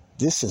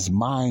 This is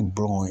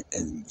mind-blowing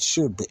and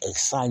should be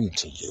exciting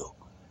to you.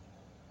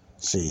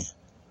 See?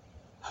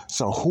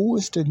 So who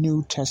is the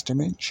New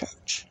Testament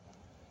church?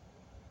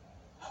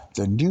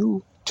 The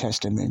New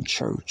Testament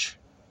church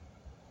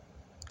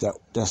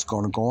that's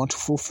going to go into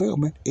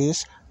fulfillment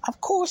is,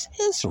 of course,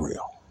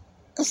 Israel.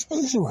 It's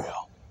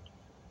Israel.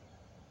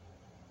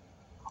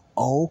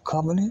 Old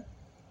Covenant,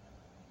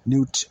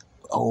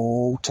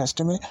 Old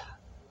Testament,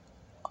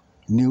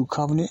 New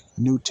Covenant,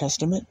 New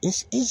Testament,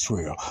 it's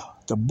Israel.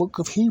 The book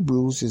of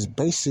Hebrews is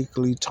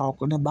basically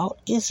talking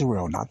about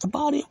Israel, not the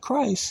body of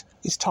Christ.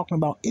 It's talking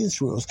about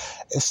Israel.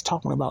 It's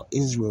talking about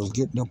Israel,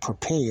 getting them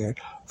prepared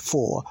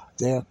for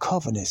their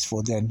covenants,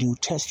 for their New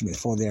Testament,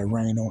 for their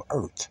reign on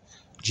earth.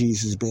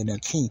 Jesus being a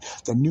king.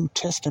 The New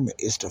Testament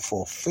is the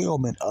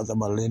fulfillment of the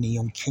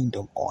millennium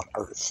kingdom on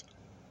earth.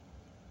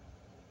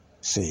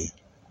 See?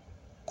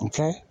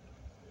 Okay?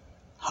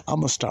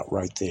 I'm going to stop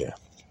right there.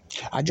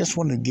 I just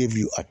want to give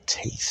you a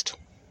taste.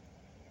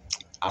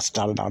 I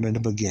started out in the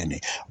beginning.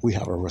 We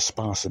have a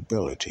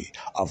responsibility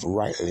of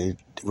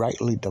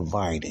rightly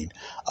dividing,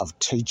 of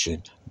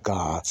teaching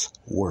God's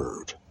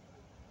word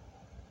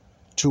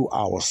to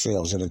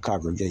ourselves in the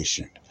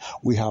congregation.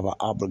 We have an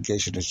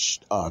obligation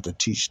to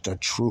teach the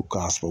true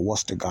gospel.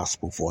 What's the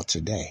gospel for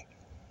today?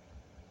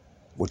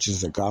 Which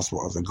is the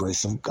gospel of the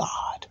grace of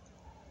God.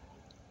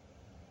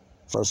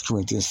 1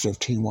 Corinthians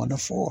 15,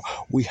 1-4.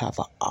 We have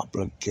an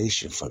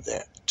obligation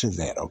to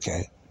that,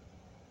 okay?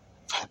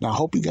 Now, I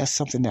hope you got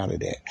something out of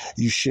that.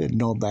 You should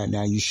know by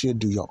now. You should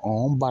do your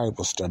own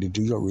Bible study.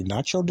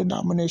 Not your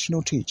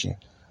denominational teaching,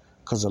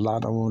 because a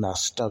lot of them are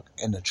stuck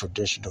in the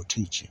traditional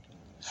teaching.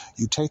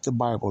 You take the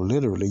Bible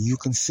literally, you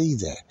can see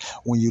that.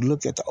 When you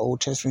look at the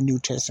Old Testament, New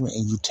Testament,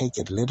 and you take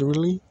it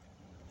literally,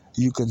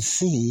 you can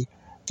see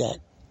that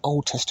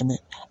Old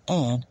Testament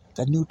and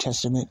the New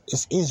Testament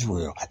is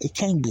Israel. It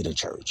can't be the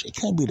church. It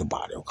can't be the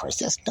body of Christ.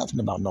 There's nothing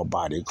about no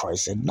body of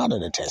Christ in none of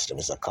the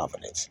testaments or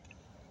covenants.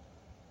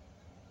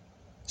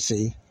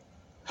 See,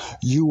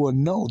 you will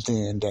know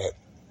then that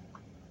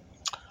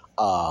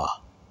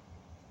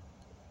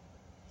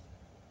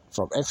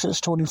from Exodus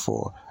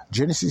 24,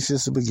 Genesis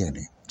is the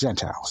beginning,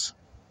 Gentiles.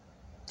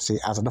 See,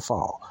 after the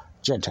fall,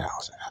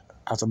 Gentiles.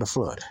 After the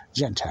flood,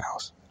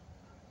 Gentiles.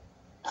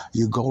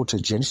 You go to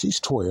Genesis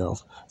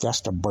 12,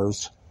 that's the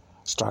birth,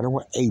 starting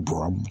with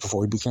Abram,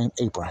 before he became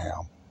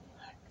Abraham.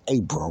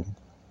 Abram,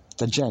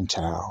 the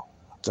Gentile,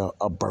 the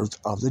birth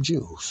of the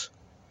Jews.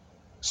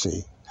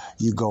 See,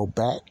 you go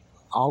back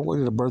all the way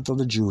to the birth of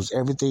the Jews.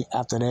 Everything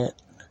after that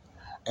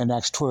in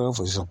Acts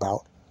 12 is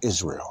about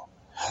Israel.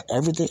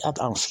 Everything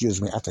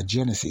after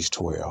Genesis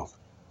 12.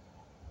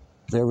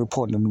 Very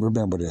important to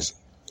remember this.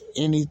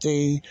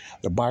 Anything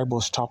the Bible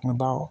is talking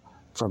about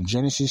from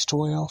Genesis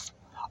 12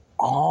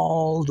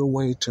 all the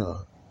way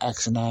to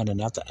Acts 9,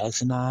 and after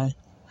Acts 9,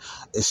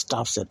 it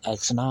stops at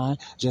Acts 9.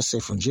 Just say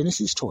from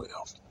Genesis 12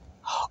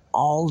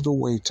 all the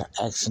way to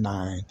Acts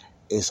 9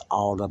 is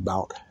all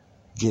about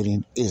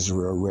getting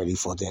Israel ready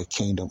for their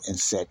kingdom and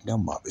setting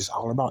them up. It's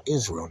all about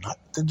Israel, not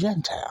the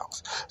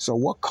Gentiles. So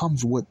what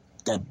comes with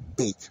that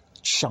big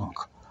chunk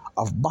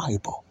of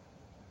Bible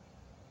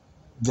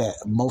that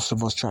most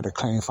of us try to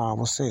claim for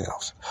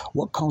ourselves?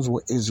 What comes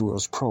with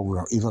Israel's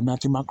program? Even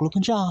Matthew, Mark, Luke,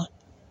 and John.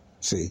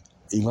 See,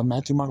 even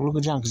Matthew, Mark, Luke,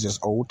 and John, because it's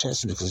Old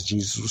Testament, because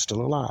Jesus was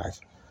still alive.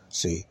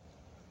 See,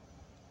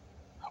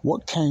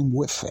 what came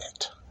with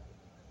that?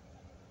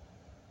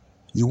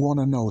 You want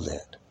to know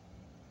that.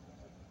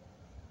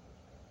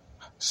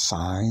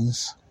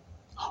 Signs,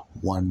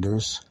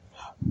 wonders,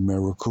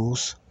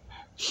 miracles,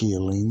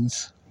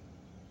 healings.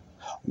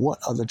 What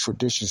other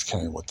traditions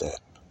came with that?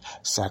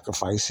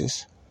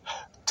 Sacrifices,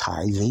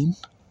 tithing,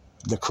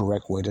 the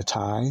correct way to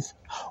tithe,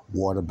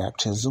 water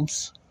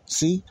baptisms.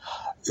 See,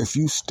 if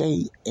you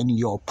stay in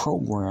your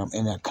program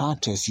in that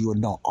context, you will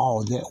know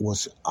all that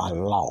was a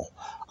law,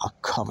 a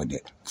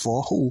covenant.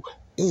 For who?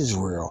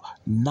 Israel,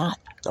 not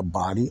the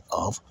body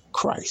of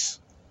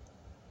Christ.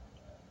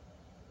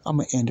 I'm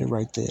going to end it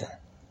right there.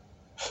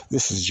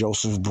 This is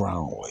Joseph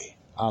Brownlee.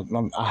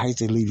 I hate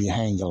to leave you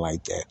hanging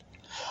like that,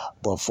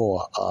 but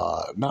for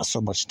not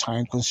so much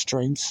time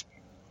constraints,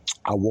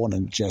 I want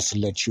to just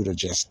let you to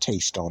just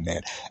taste on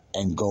that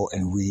and go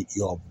and read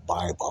your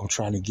Bible. I'm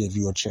trying to give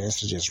you a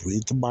chance to just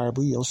read the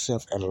Bible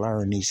yourself and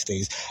learn these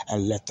things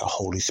and let the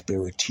Holy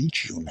Spirit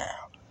teach you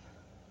now.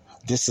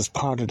 This is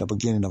part of the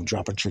beginning of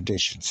dropping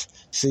traditions.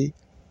 See?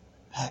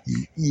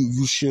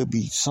 You should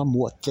be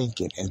somewhat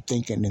thinking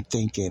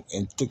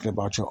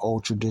about your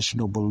old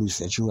traditional beliefs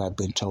that you have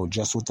been told,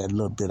 just with that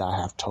little bit I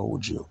have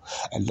told you,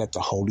 and let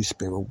the Holy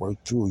Spirit work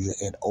through you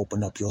and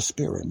open up your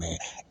spirit, man,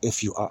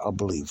 if you are a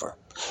believer.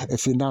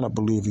 If you're not a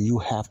believer, you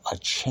have a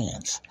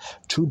chance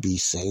to be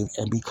saved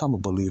and become a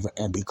believer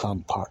and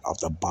become part of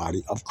the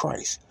body of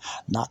Christ,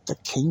 not the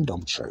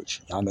kingdom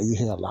church. I know you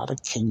hear a lot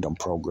of kingdom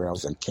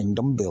programs and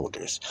kingdom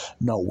builders.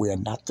 No, we're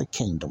not the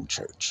kingdom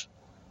church.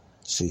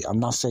 See, I'm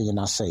not saying you're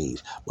not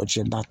saved, but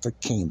you're not the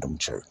kingdom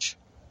church.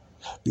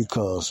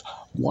 Because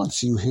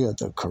once you hear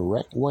the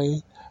correct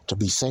way to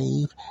be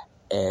saved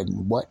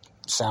and what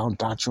sound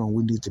doctrine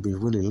we need to be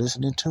really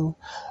listening to,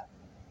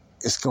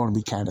 it's going to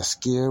be kind of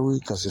scary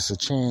because it's a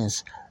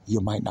chance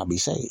you might not be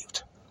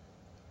saved.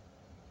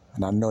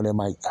 And I know that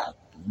might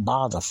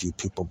bother a few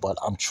people, but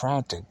I'm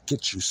trying to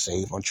get you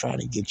saved. I'm trying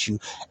to get you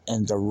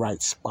in the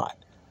right spot.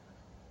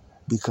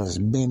 Because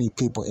many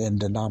people in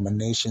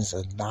denominations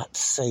are not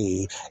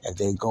saved, and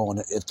they're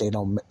going if they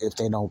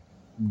don't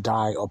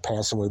die or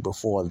pass away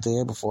before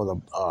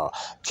the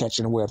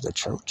catching away of the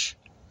church.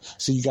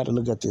 So you got to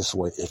look at it this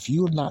way: if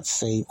you're not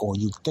saved, or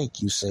you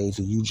think you saved,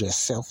 and you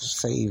just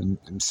self-saved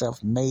and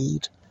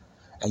self-made,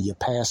 and you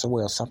pass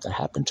away or something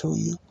happened to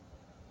you,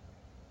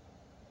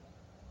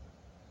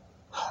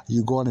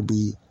 you're going to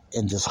be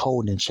in this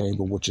holding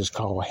chamber, which is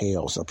called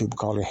hell. Some people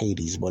call it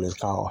Hades, but it's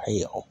called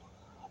hell.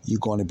 You're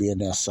going to be in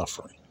there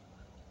suffering.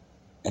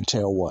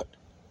 Until what?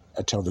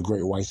 Until the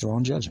great white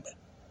throne judgment.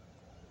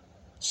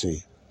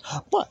 See?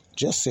 But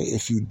just say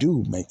if you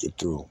do make it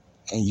through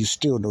and you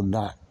still do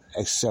not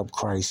accept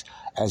Christ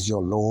as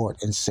your Lord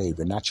and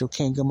Savior, not your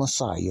King and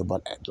Messiah,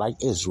 but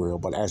like Israel,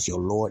 but as your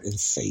Lord and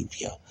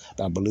Savior.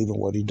 By believing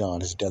what he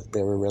done, his death,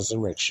 burial,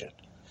 resurrection.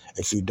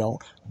 If you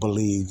don't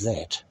believe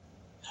that,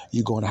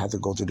 you're going to have to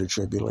go through the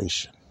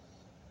tribulation.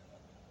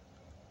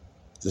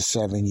 The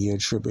 7-year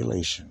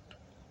tribulation.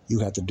 You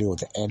have to deal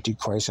with the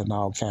Antichrist and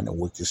all kind of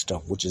wicked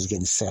stuff, which is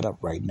getting set up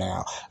right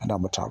now. And I'm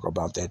going to talk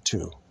about that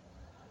too.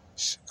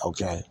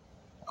 Okay?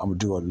 I'm going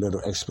to do a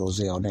little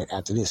expose on that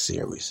after this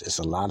series. It's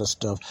a lot of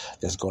stuff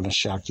that's going to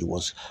shock you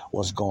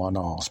what's going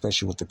on,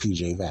 especially with the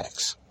PJ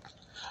Vax.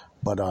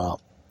 But, I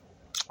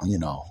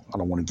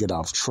don't want to get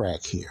off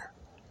track here.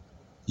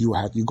 You're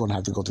going to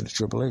have to go through the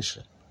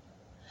tribulation.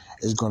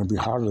 It's going to be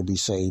harder to be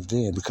saved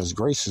then because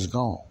grace is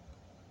gone.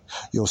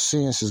 Your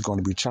sins is going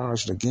to be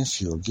charged against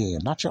you again.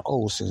 Not your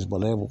old sins, but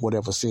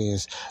whatever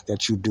sins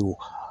that you do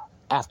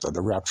after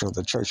the rapture of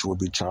the church will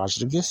be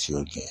charged against you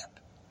again.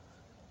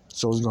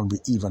 So it's going to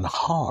be even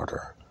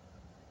harder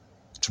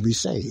to be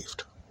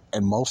saved.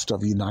 And most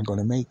of you not going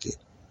to make it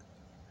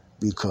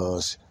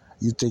because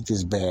you think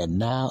it's bad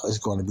now. It's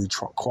going to be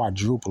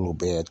quadruple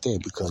bad then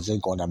because they're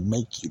going to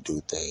make you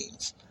do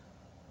things.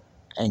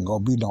 Ain't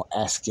going to be no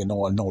asking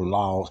or no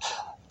law.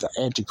 The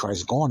Antichrist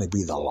is going to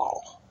be the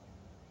law.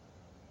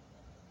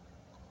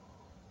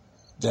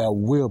 There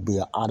will be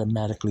an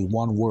automatically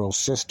one world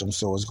system,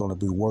 so it's going to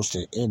be worse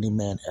than any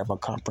man ever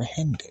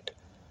comprehended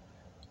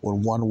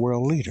with one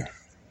world leader.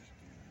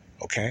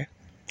 Okay?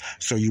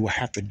 So you will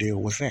have to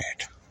deal with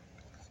that.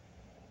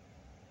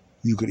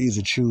 You could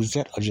either choose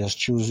that or just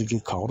choose to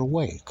get called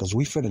away because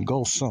we finna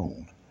go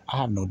soon. I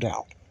have no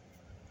doubt.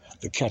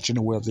 The catching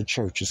away of the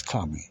church is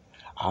coming.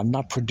 I'm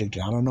not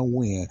predicting. I don't know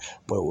when,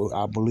 but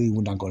I believe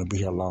we're not going to be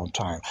here a long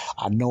time.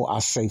 I know I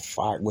say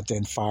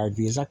within 5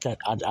 years.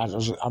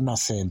 I'm not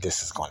saying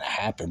this is going to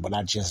happen, but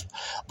I just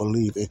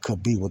believe it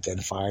could be within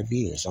 5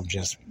 years. I'm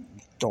just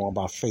throwing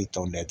my faith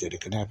on that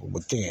it can happen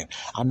within.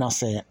 I'm not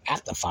saying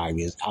after 5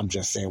 years. I'm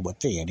just saying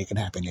within. It can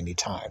happen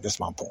anytime. That's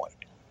my point.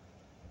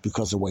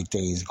 Because of the way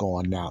things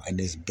going now and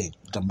this big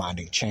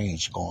demonic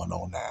change going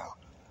on now.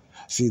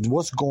 See,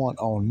 what's going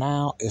on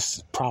now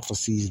is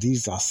prophecies.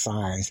 These are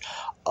signs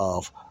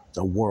of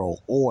the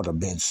world order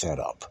being set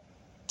up.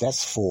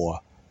 That's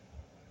for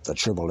the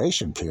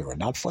tribulation period,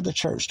 not for the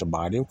church, the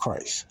body of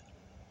Christ.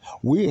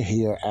 We're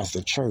here as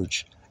the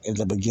church in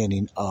the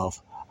beginning of,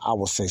 I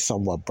would say,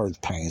 somewhat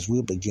birth pains.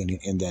 We're beginning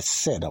in that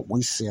setup.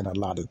 We're seeing a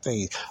lot of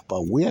things,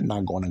 but we're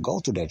not going to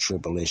go through that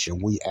tribulation.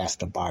 We, as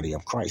the body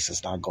of Christ,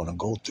 is not going to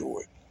go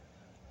through it.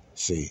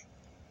 See,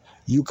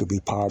 you could be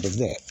part of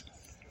that.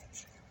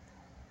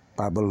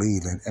 By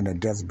believing in the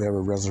death,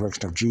 burial,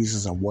 resurrection of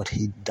Jesus and what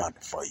he done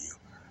for you.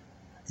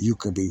 You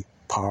could be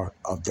part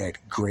of that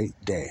great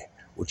day,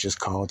 which is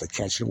called the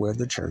catching away of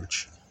the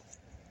church.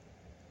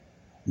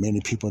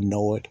 Many people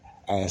know it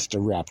as the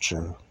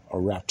rapture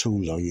or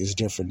raptulo. It's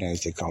different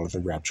names. They call it the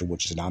rapture,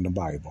 which is not in the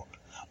Bible.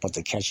 But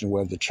the catching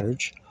away of the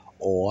church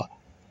or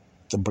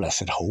the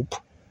blessed hope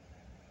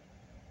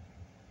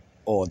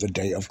or the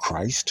day of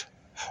Christ.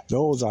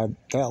 That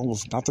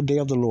was not the day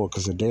of the Lord,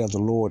 because the day of the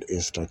Lord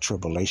is the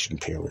tribulation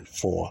period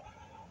for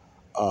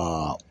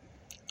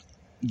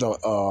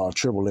the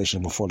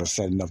tribulation before the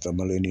setting of the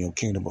millennial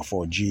kingdom,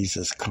 before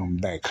Jesus come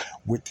back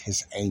with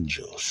his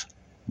angels.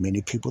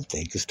 Many people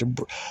think it's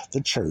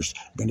the church.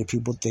 Many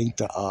people think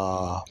the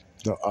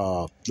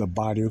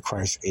body of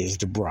Christ is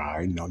the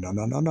bride.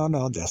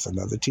 No. That's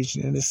another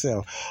teaching in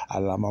itself.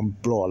 I'm gonna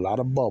blow a lot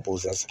of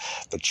bubbles.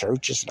 The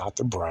church is not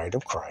the bride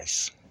of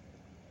Christ.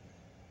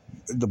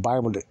 The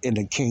Bible in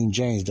the King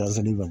James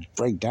doesn't even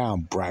break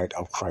down bride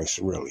of Christ,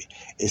 really.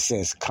 It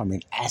says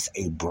coming as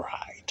a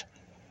bride.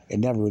 It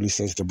never really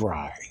says the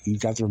bride. You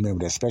got to remember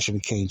that, especially in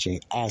King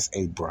James, as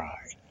a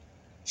bride.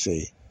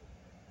 See?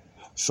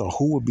 So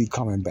who would be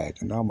coming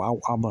back? And I'm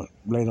going to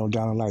lay down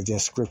the line.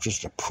 There's scriptures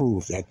to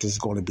prove that there's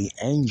going to be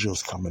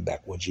angels coming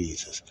back with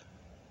Jesus.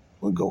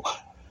 The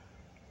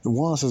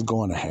ones that's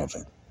going to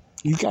heaven.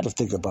 You got to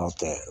think about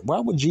that. Why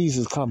would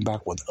Jesus come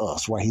back with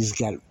us? Why he's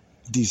got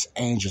these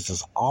angels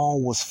that's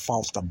always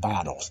fought the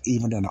battles,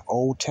 even in the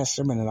Old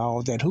Testament and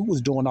all that. Who was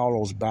doing all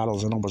those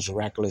battles and those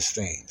miraculous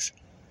things?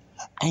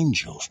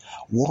 Angels,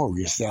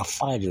 warriors, they're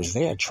fighters,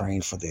 they're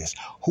trained for this.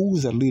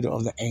 Who's the leader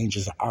of the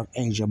angels? The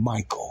Archangel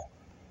Michael.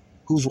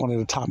 Who's one of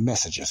the top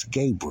messengers?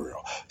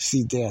 Gabriel.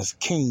 See, there's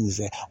kings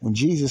that when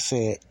Jesus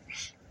said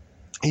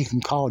he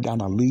can call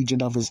down a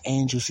legion of his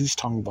angels, he's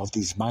talking about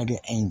these mighty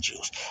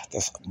angels.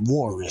 That's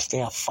warriors,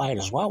 they're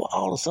fighters. Why would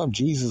all of a sudden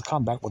Jesus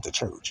come back with the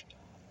church?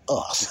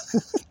 Us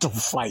to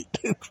fight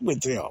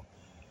with him.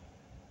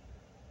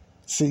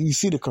 See, you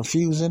see the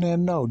confusion there?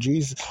 No,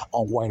 Jesus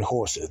on white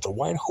horses. The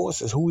white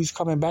horses, who he's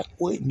coming back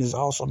with, and is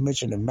also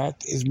mentioned in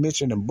Matthew, is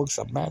mentioned in books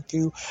of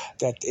Matthew,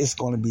 that it's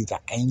going to be the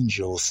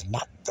angels,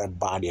 not the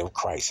body of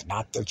Christ,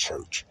 not the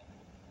church.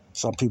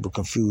 Some people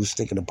confuse,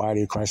 thinking the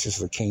body of Christ is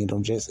the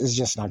kingdom. It's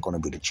just not going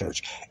to be the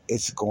church.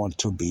 It's going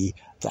to be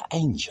the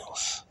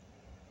angels.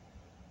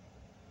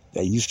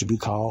 They used to be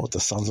called the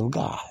sons of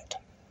God.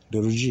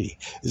 Little g,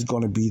 is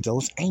going to be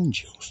those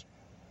angels,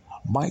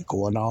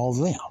 Michael and all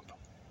them.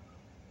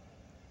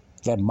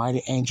 That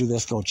mighty angel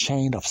that's going to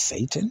chain up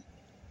Satan?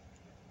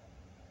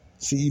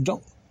 See, you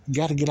got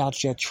to get out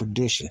that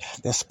tradition.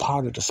 That's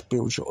part of the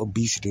spiritual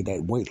obesity,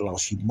 that weight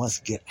loss you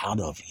must get out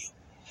of you.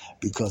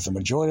 Because the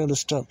majority of the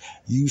stuff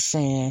you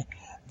saying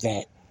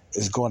that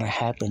is going to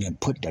happen and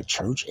put the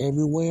church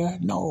everywhere,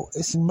 no,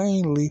 it's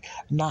mainly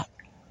not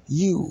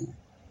you.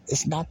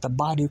 It's not the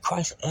body of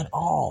Christ at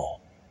all.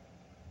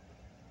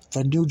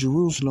 The New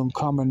Jerusalem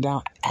coming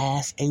down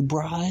as a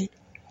bride,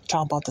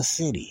 talk about the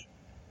city,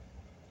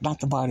 not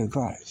the body of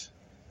Christ.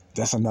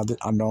 That's another,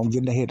 I know I'm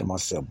getting ahead of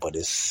myself, but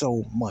it's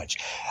so much.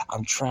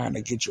 I'm trying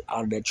to get you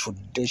out of that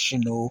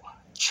traditional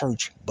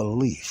church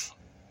belief.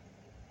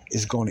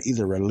 It's going to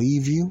either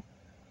relieve you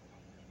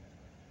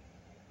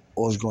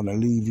or it's going to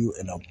leave you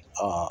in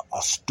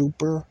a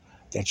stupor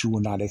that you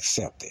will not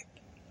accept it.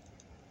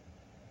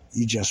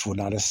 You just will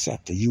not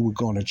accept it. You were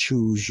going to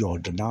choose your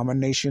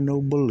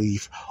denominational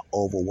belief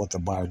over what the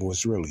Bible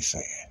is really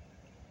saying.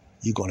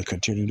 You're going to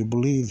continue to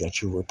believe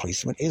that you're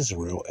replacement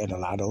Israel, and a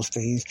lot of those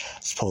things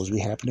supposed to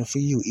be happening for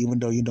you, even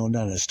though you know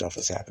none of this stuff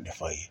is happening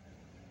for you.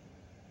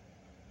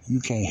 You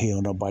can't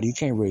heal nobody. You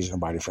can't raise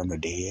nobody from the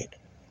dead.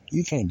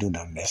 You can't do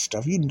none of that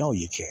stuff. You know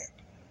you can't.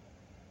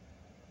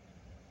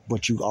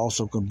 But you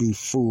also can be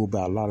fooled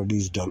by a lot of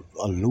these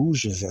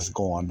illusions that's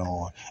going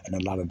on and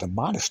a lot of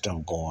demonic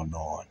stuff going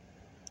on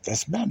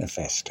that's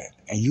manifesting.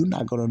 And you're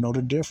not going to know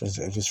the difference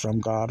if it's from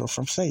God or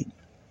from Satan.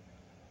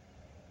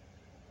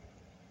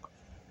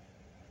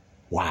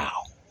 Wow.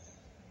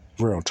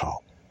 Real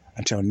talk.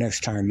 Until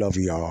next time, love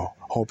y'all.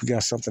 Hope you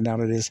got something out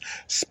of this.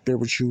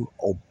 Spiritual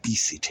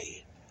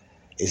obesity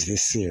is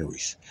this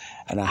series.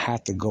 And I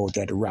have to go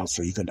that route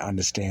so you can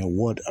understand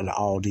what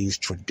all these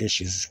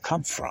traditions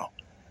come from.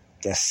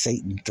 That's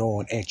Satan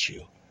throwing at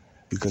you.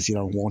 Because he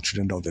don't want you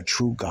to know the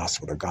true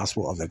gospel, the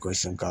gospel of the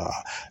grace of God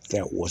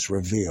that was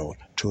revealed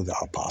to the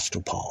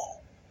Apostle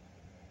Paul.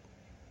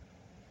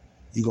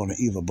 You're going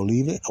to either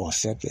believe it or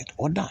accept it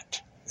or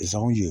not. It's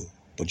on you.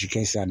 But you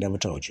can't say I never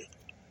told you.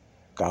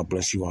 God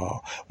bless you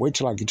all. Wait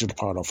till I get to the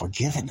part of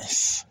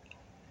forgiveness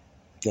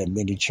that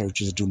many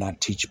churches do not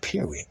teach,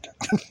 period.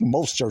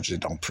 Most churches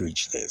don't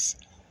preach this.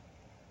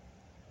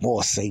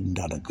 Boy, Satan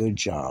done a good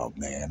job,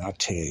 man. I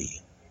tell you.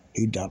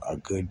 He done a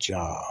good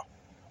job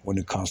when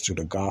it comes to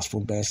the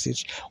gospel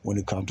message, when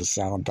it comes to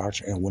sound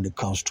doctrine, and when it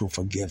comes to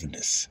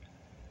forgiveness.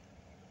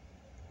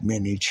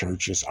 Many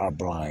churches are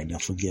blind in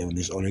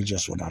forgiveness, or they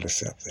just will not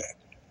accept that.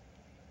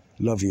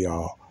 Love you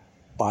all.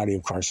 Body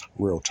of Christ,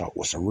 real talk.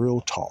 What's a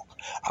real talk?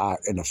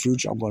 In the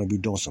future, I'm going to be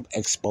doing some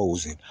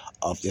exposing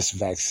of this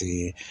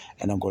vaccine,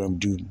 and I'm going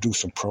to do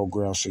some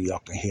programs so y'all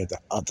can hear the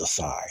other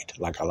side,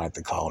 like I like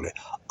to call it,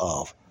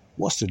 of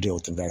what's the deal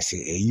with the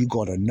vaccine. And you're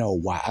going to know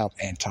why I'm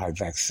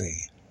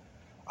anti-vaccine.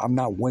 I'm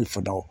not waiting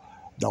for no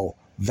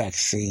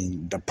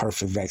vaccine, the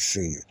perfect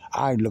vaccine.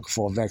 I ain't looking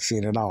for a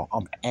vaccine at all.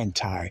 I'm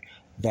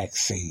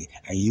anti-vaccine,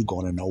 and you're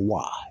going to know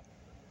why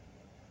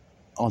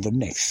on the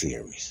next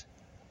series.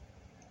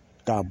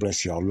 God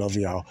bless y'all. Love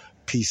y'all.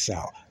 Peace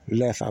out.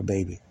 Laugh out,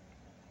 baby.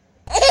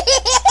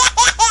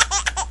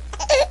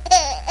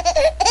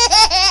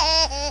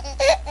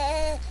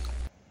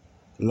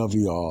 Love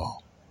you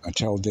all.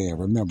 Until then,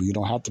 remember, you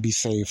don't have to be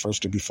saved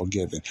first to be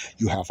forgiven.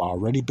 You have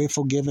already been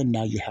forgiven.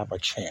 Now you have a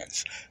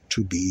chance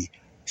to be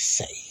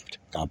saved.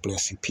 God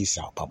bless you. Peace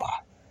out. Bye-bye.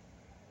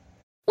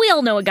 We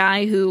all know a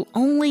guy who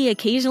only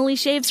occasionally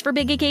shaves for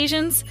big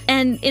occasions,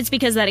 and it's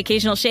because that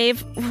occasional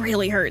shave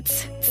really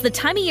hurts. It's the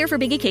time of year for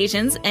big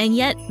occasions, and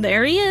yet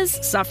there he is,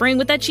 suffering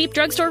with that cheap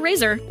drugstore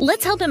razor.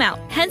 Let's help him out.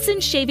 Henson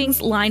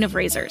Shaving's line of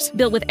razors,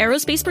 built with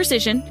aerospace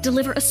precision,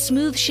 deliver a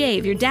smooth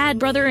shave your dad,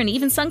 brother, and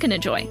even son can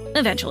enjoy,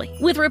 eventually.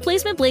 With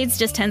replacement blades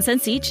just 10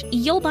 cents each,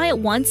 you'll buy it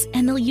once,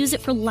 and they'll use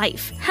it for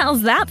life.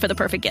 How's that for the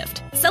perfect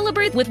gift?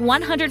 Celebrate with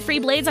 100 free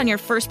blades on your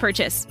first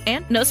purchase,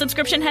 and no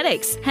subscription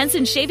headaches.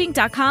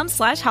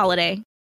 HensonShaving.com/holiday.